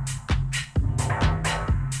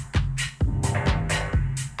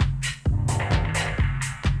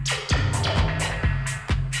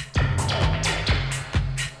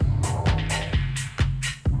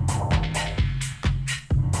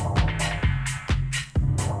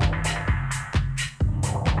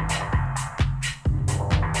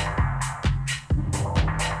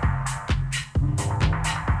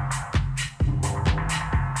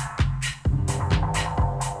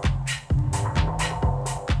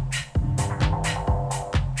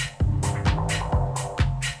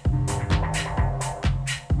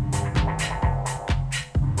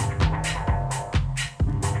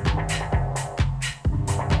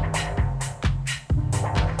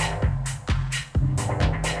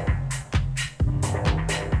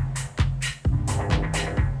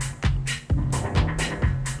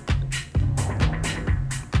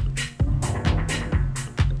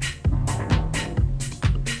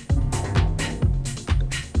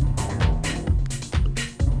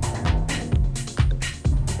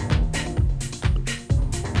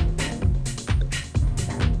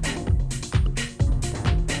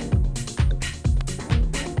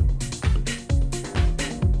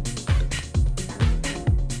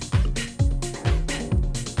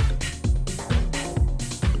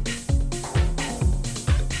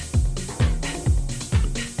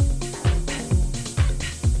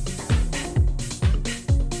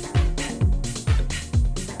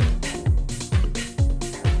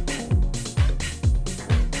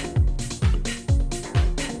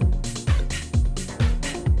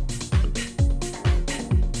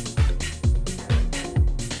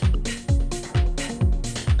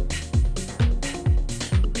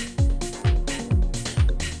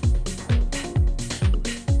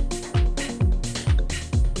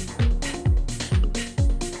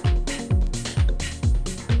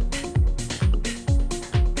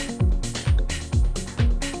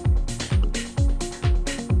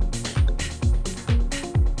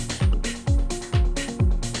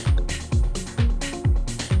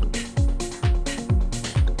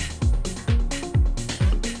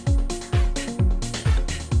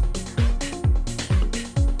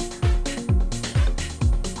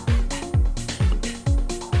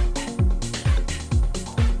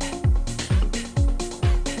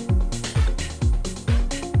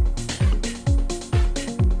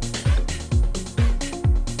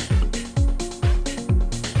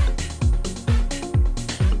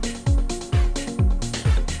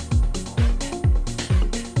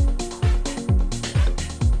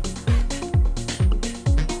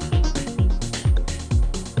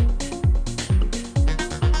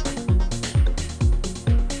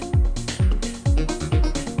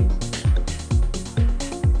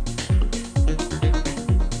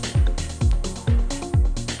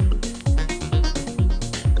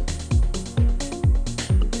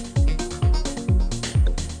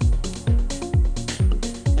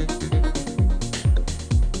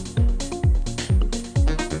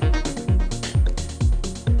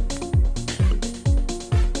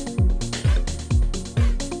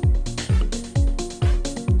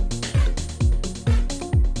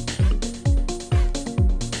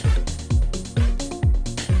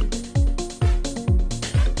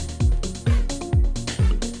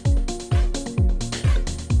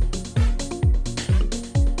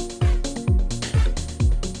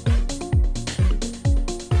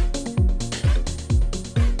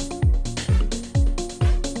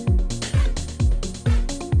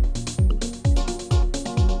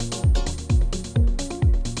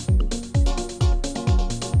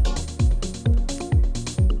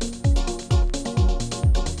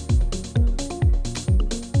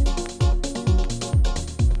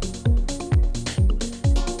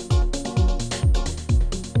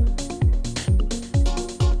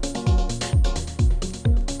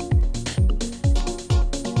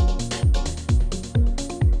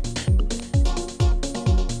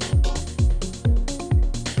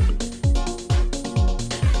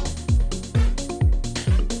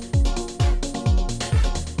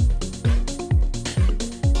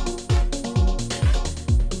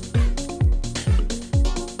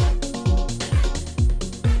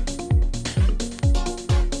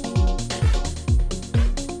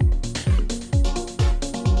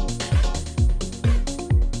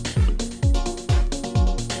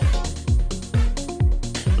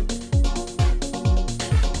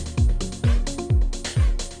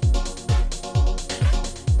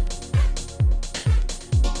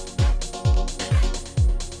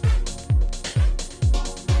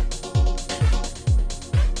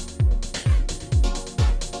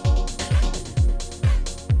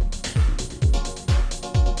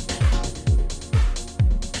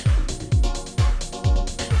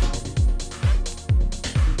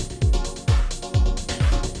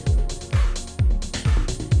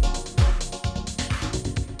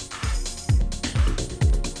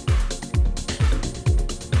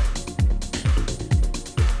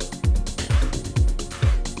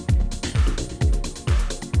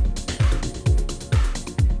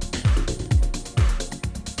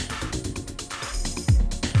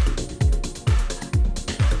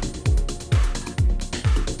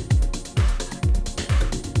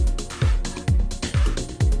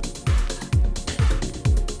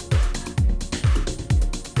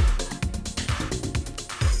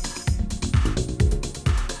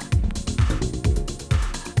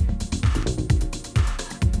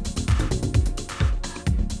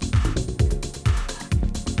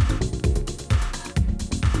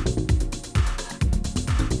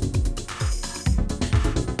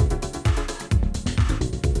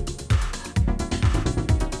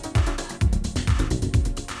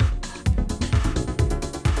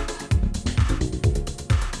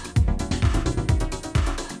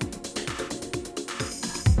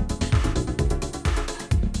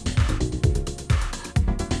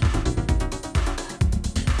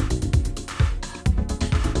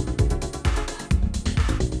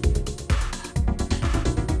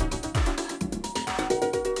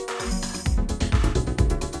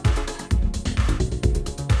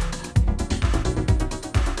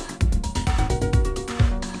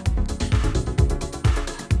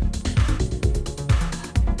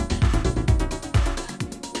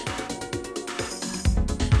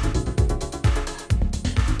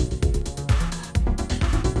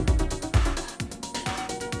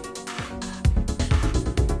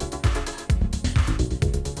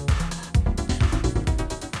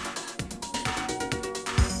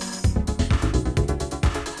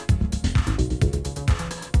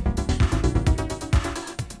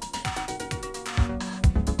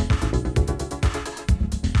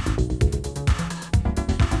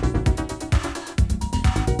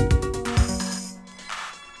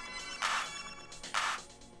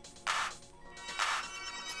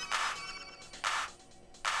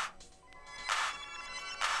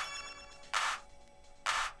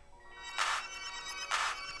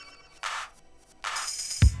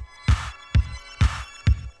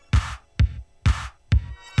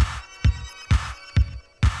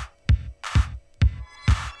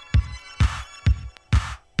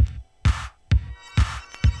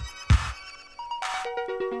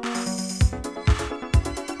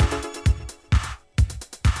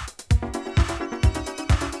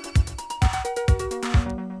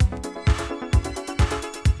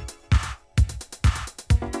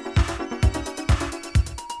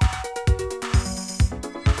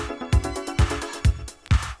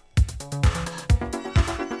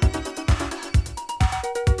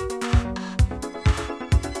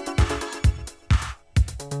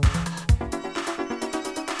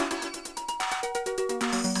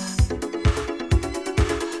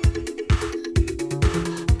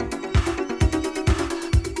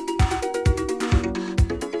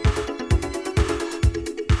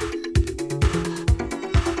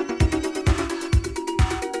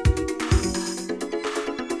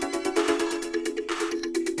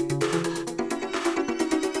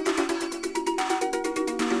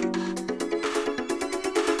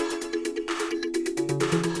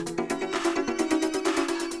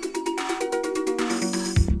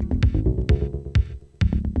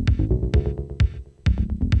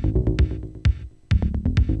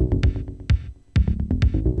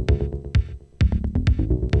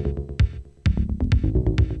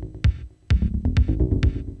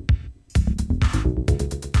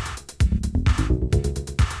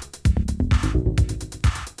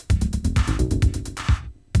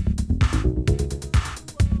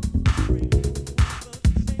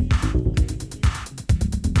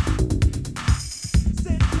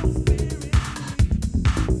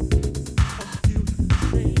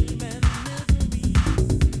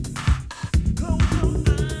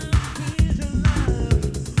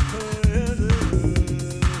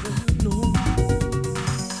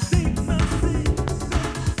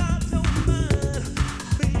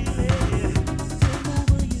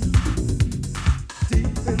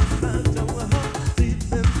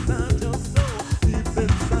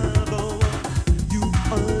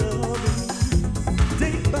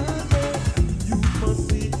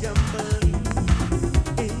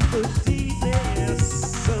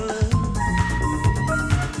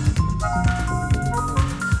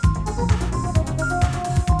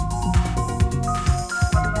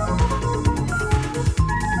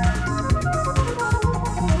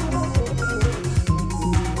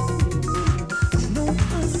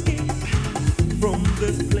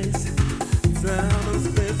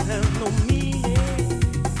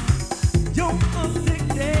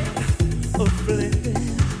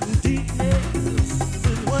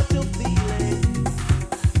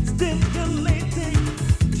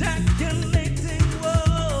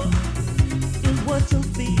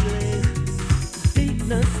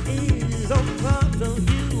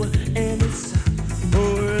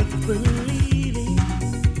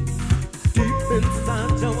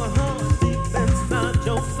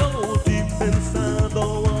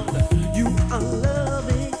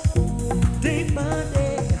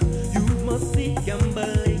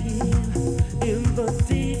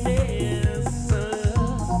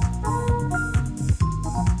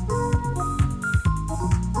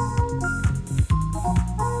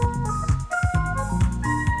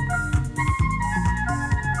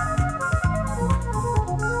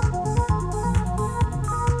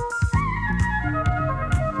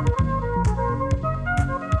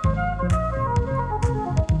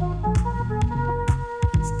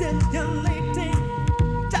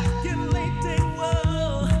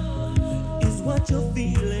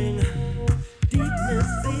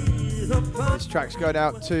 Track's going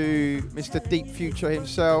out to Mr. Deep Future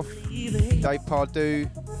himself, Dave Pardue.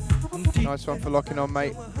 Nice one for locking on,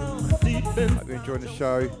 mate. Hope you're enjoying the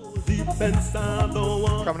show.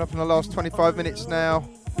 Coming up in the last 25 minutes now.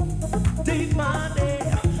 If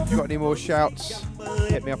you've got any more shouts,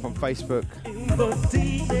 hit me up on Facebook.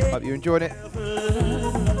 Hope you're enjoying it.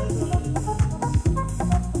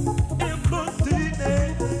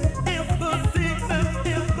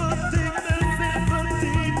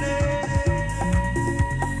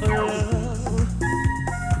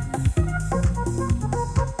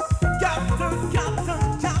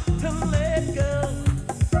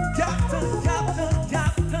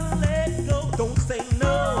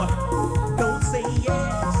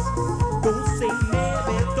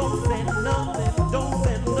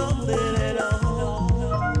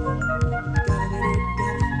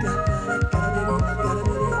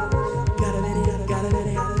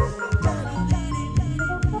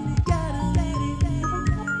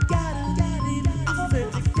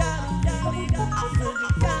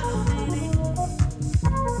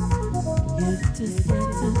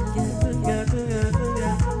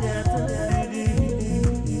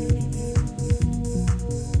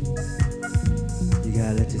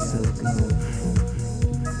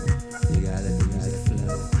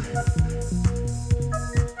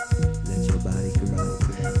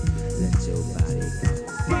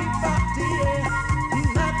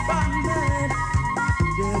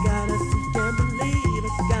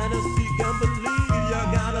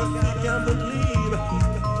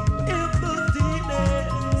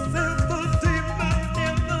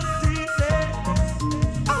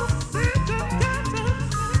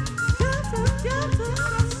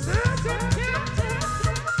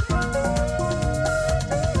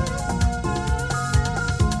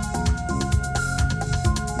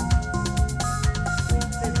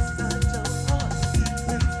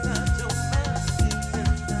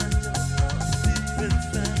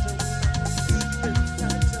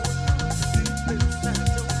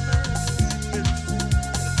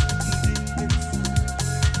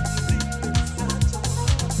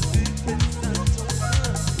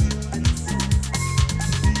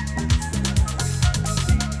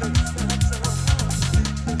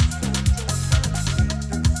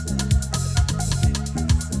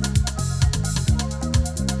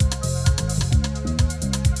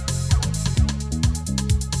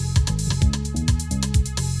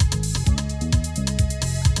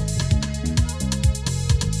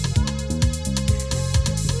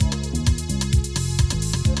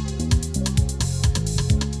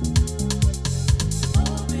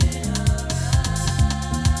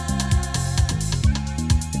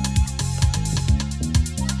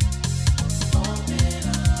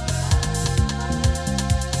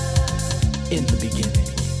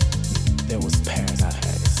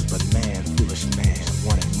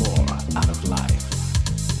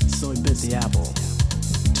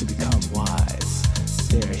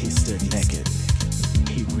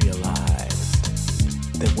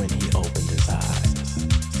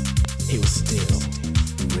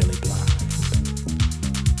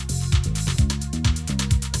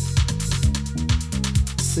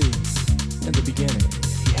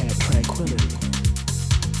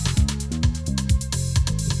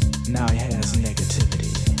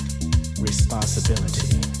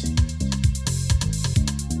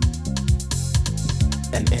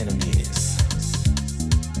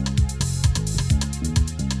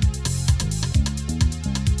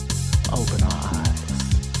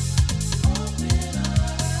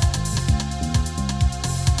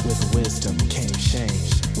 wisdom came shame,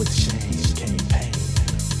 with shame came pain.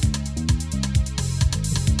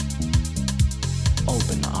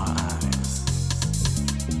 Open our eyes.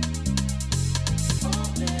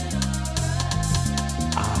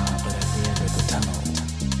 Ah, but at the end of the tunnel,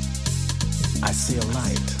 I see a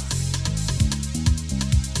light.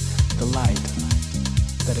 The light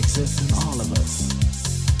that exists in all of us,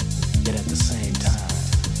 yet at the same time,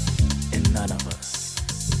 in none of us.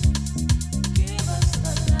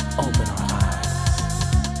 Open our eyes.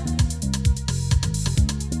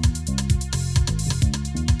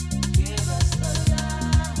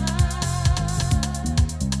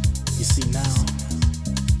 You see, now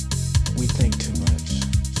we think too much.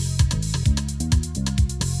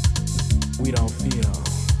 We don't feel.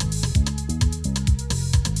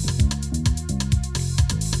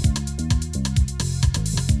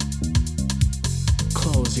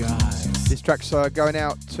 Close your eyes. This track's going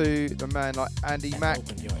out to the man like Andy Mack.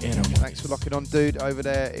 Thanks for locking on, dude, over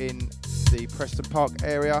there in the Preston Park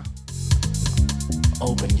area.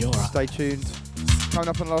 Open your eyes. Stay tuned. Coming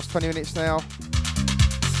up in the last 20 minutes now.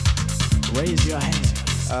 Raise your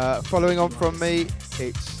hand. Following on from me,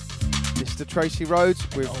 it's Mr. Tracy Rhodes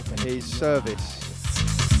with his Service.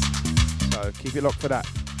 So keep it locked for that.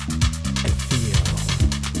 And feel.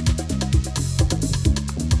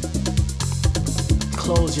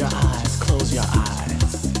 Close your eyes, close your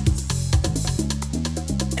eyes.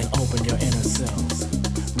 And open your inner selves.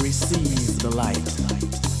 Receive the light.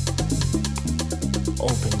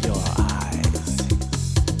 Open your eyes.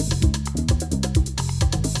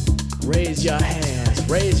 Raise your hands,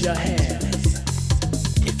 raise your hands.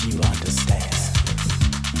 If you understand.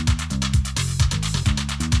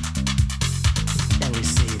 And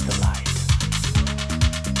receive the light.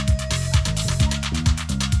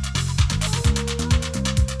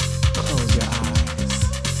 Close your eyes.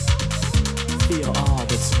 Feel all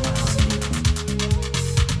that surrounds you.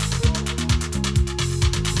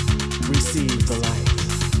 Receive the light.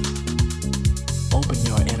 Open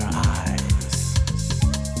your inner eyes.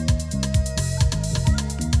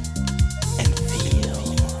 And feel.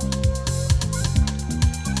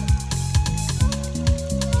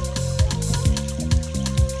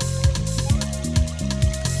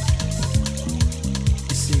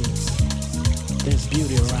 You see, there's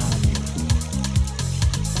beauty around you.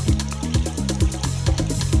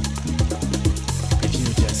 If you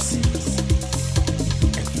just see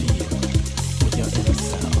and feel with your inner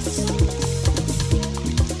selves.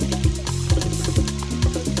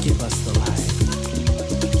 Give us the light.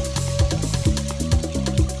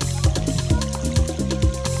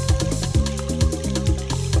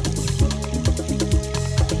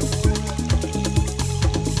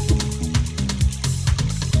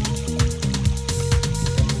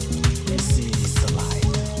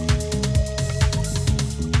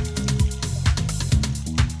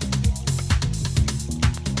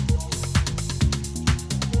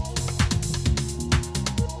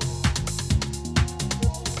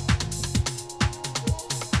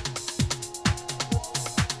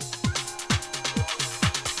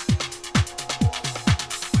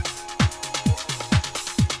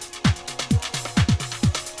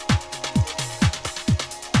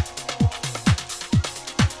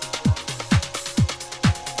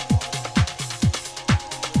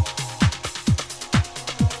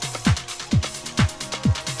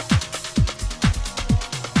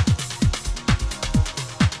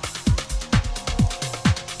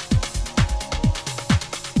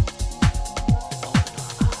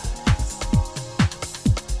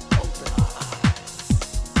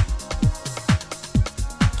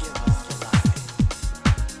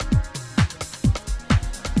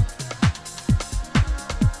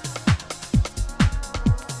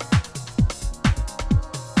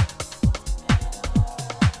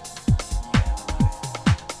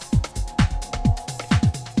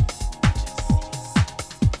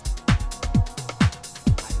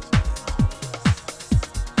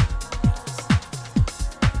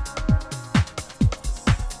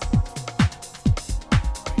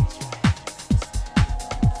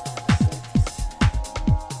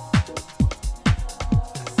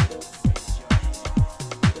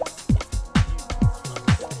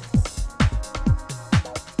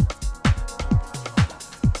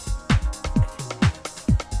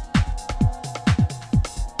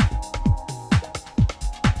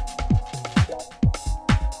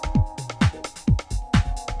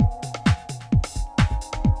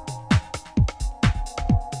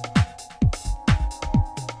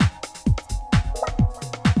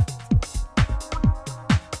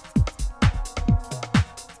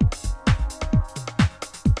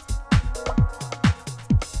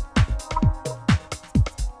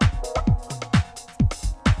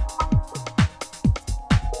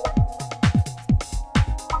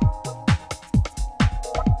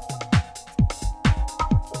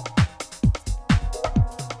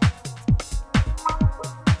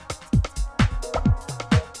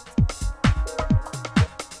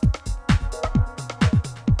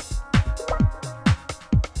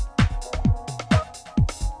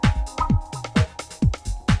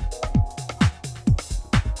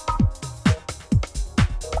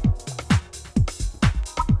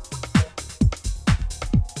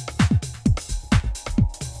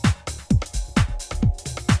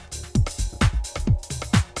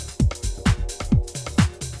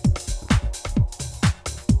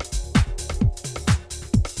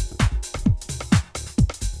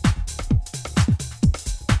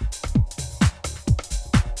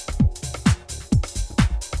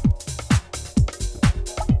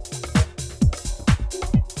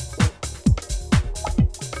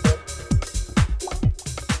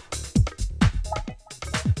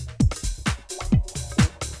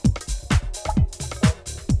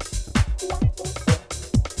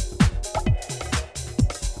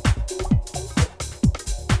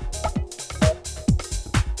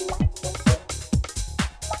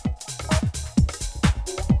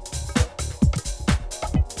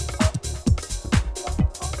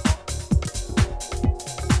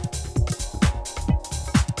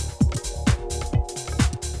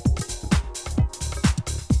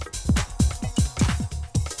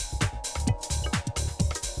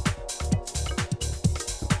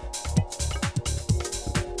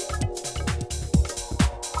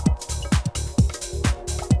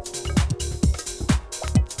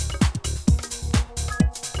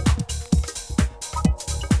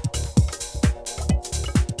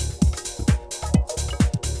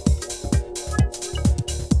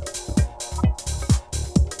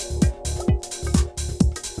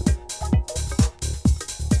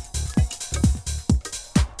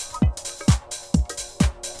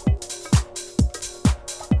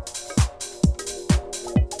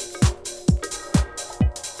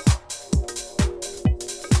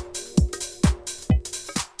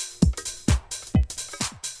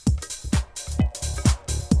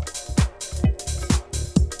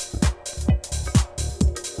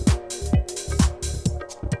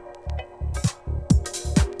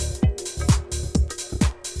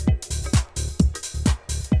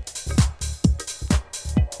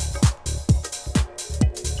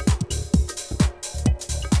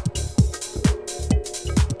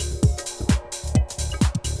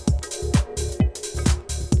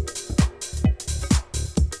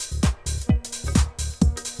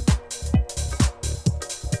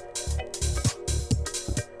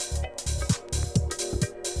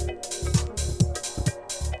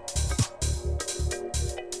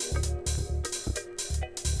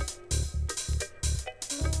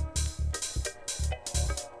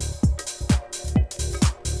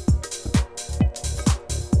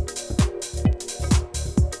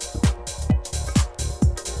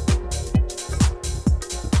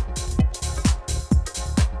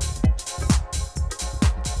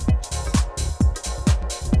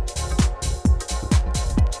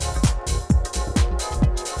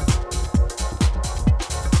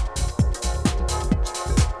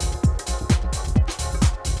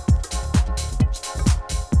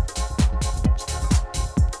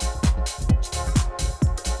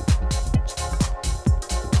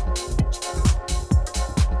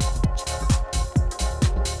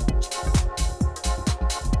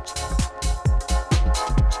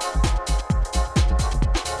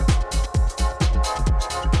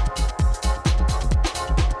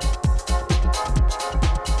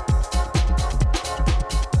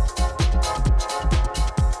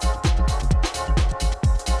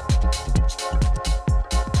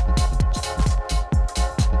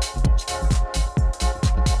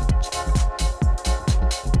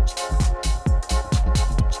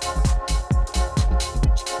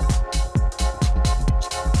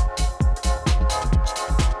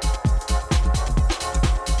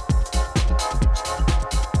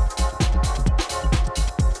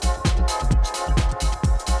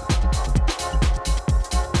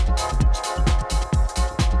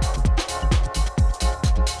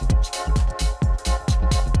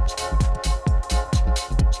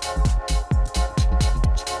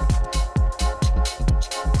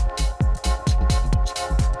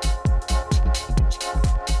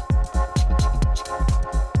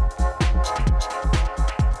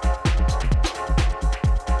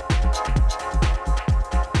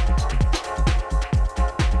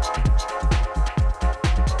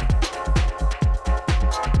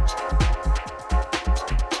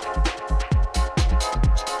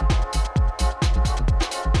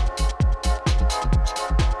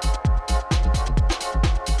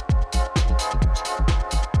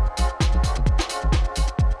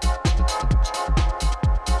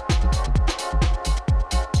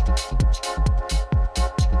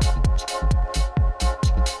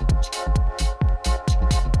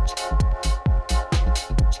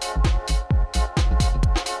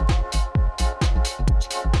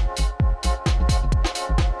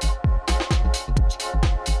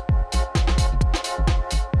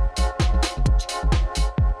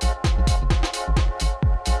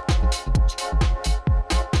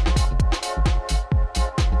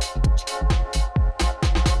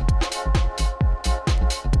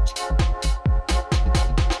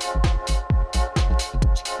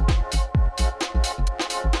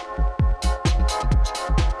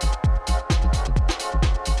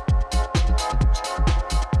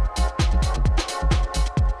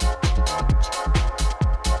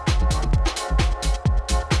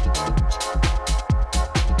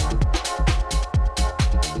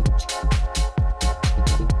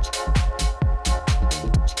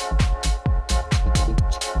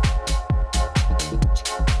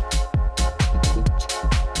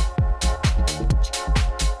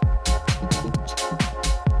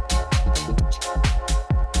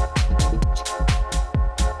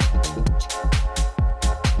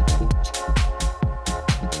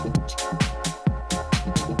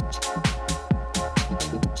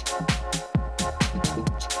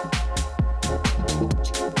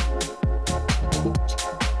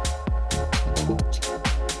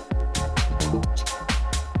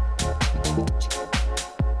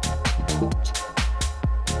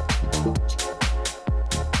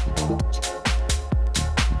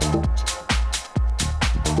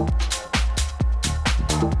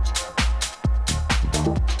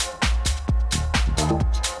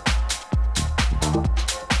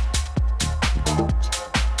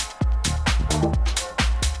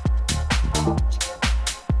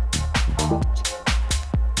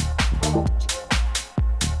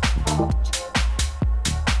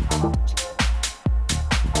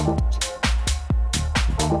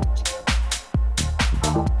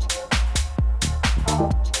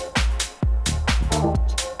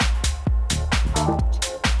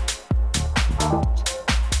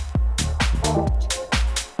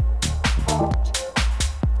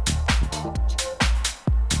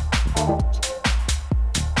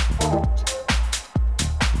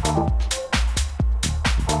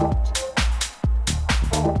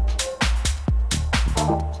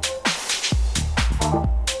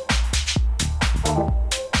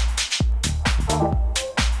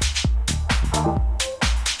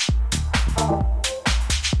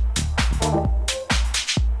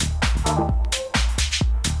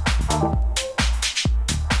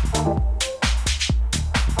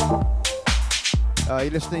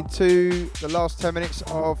 You're listening to the last 10 minutes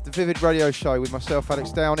of the Vivid Radio Show with myself,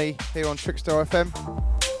 Alex Downey, here on Trickstar FM.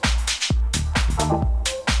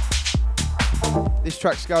 This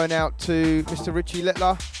track's going out to Mr. Richie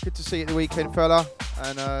Littler. Good to see you at the weekend, fella,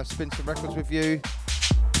 and spin some records with you.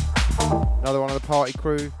 Another one of the party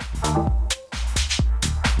crew.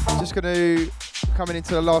 Just going to coming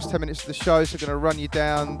into the last 10 minutes of the show, so I'm going to run you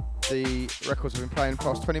down the records I've been playing the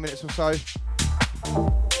past 20 minutes or so.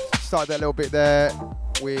 Started that little bit there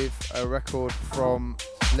with a record from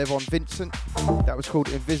Levon Vincent that was called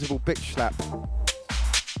Invisible Bitch Slap.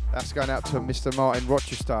 That's going out to Mr. Martin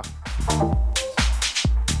Rochester.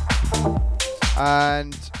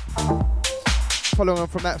 And following on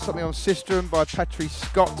from that, something on System by Patrice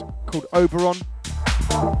Scott called Oberon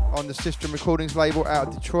on the System Recordings label out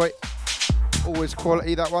of Detroit. Always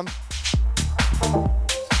quality, that one.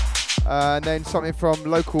 And then something from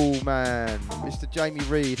local man, Mr. Jamie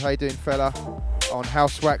Reed. How you doing, fella? On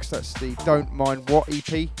House Wax, that's the Don't Mind What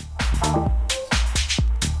EP.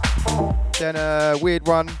 Then a weird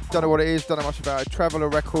one, don't know what it is, don't know much about it. Traveller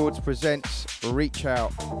Records presents Reach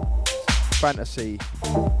Out Fantasy.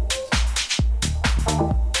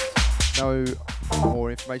 No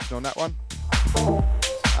more information on that one.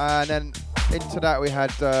 And then into that we had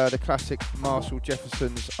the classic Marshall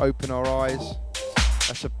Jefferson's Open Our Eyes.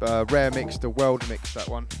 That's a rare mix, the world mix, that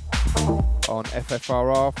one, on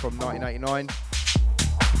FFRR from 1989.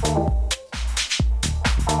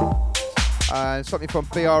 And something from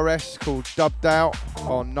BRS called Dubbed Out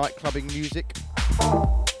on Nightclubbing Music.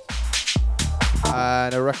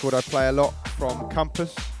 And a record I play a lot from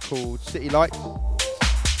Compass called City Lights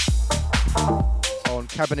on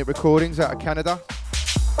Cabinet Recordings out of Canada.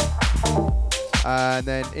 And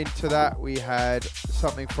then into that we had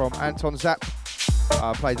something from Anton Zapp.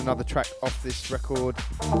 I played another track off this record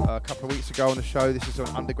a couple of weeks ago on the show. This is on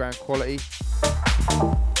Underground Quality.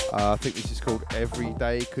 I think this is called Every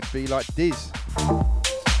Day Could Be Like Diz.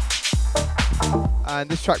 And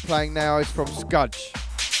this track playing now is from Scudge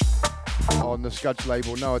on the Scudge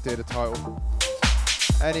label. No idea the title.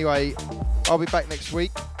 Anyway, I'll be back next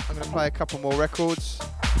week. I'm going to play a couple more records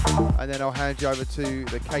and then I'll hand you over to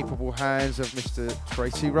the capable hands of Mr.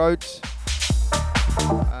 Tracy Rhodes.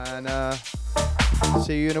 And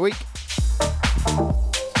see you in a week.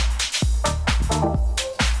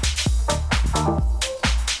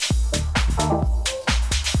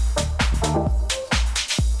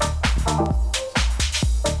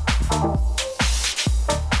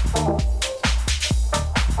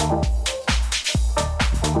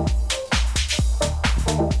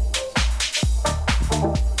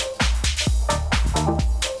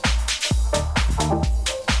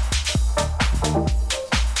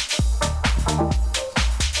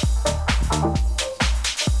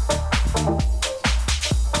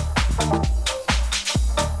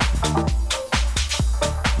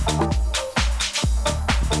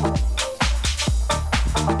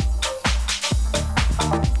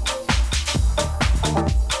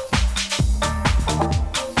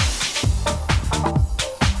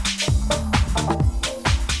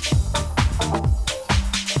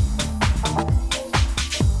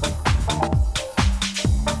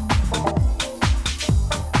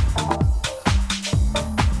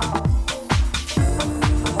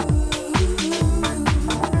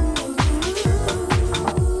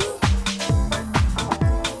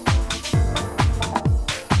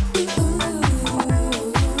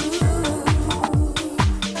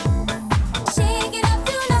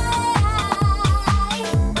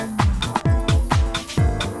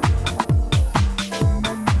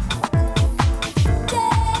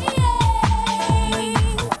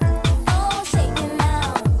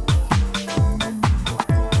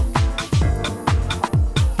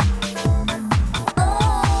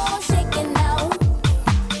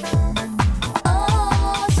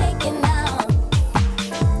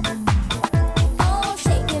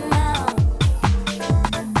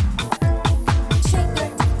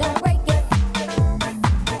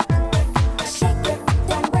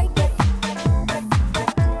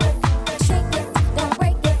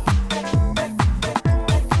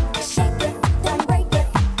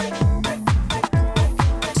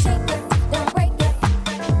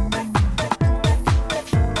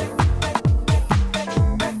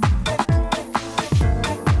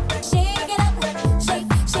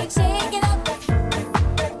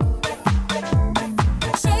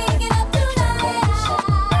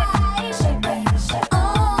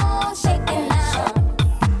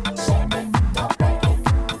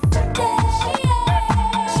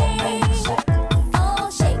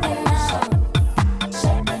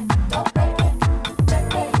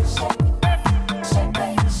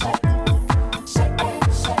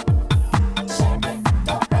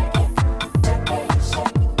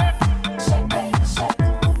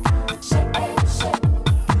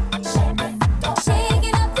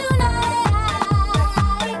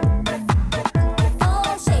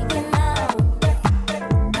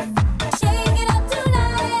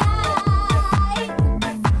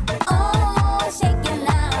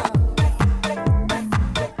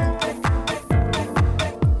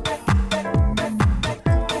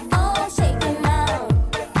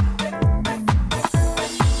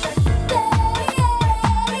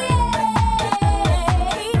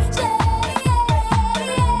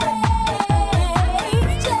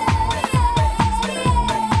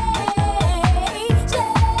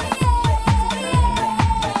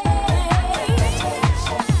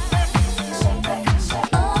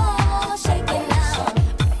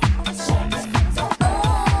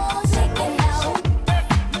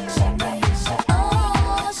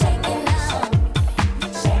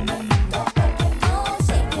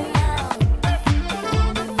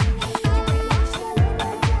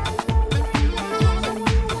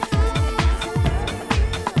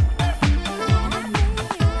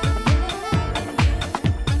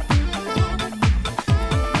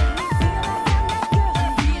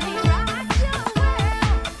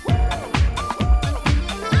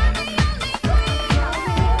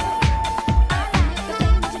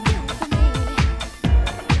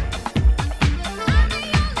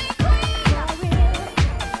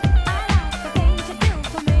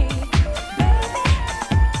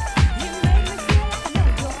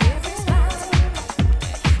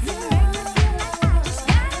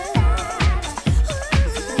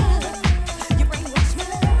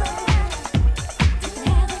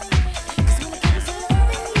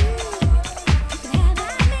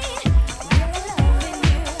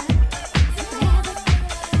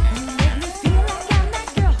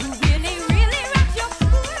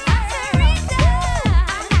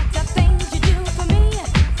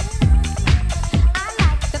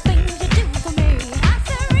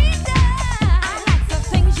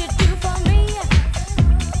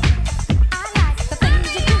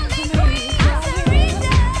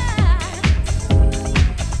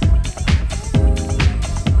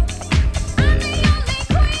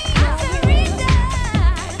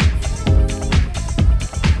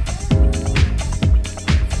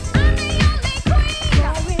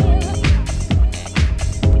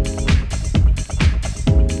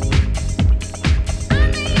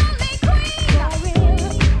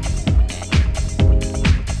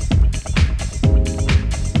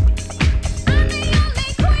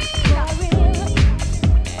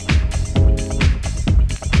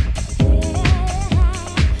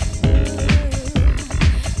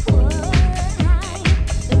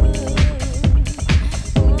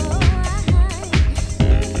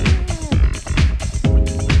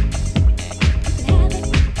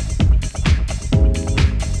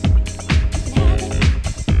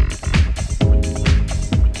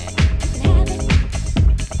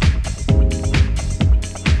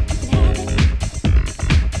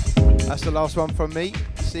 the last one from me.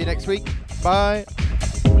 See you next week. Bye.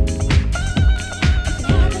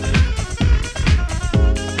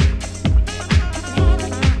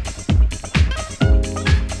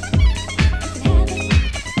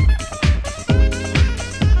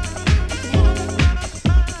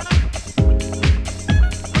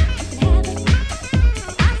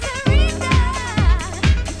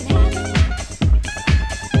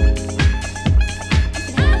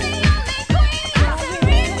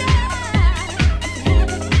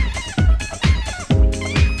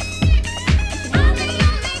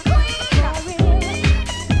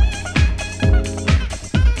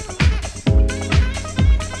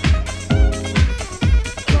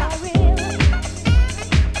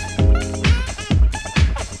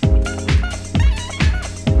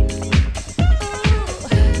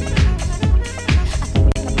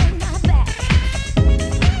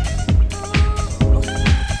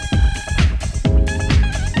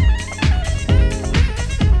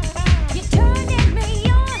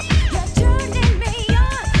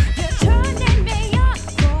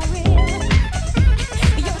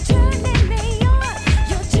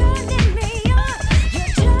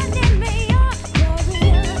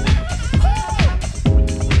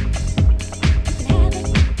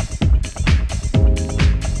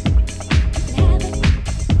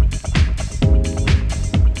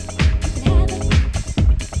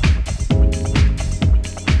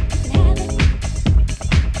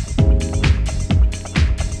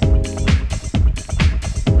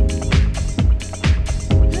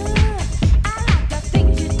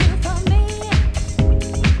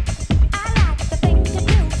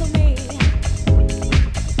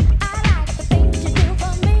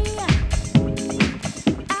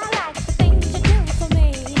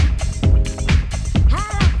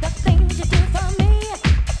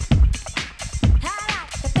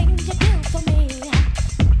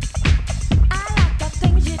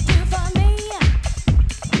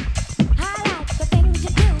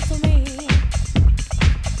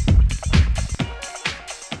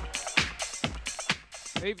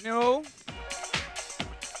 Evening all.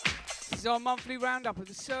 This is our monthly roundup of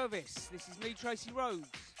the service. This is me, Tracy Rhodes.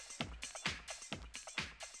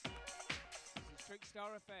 This is Trickstar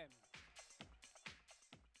FM.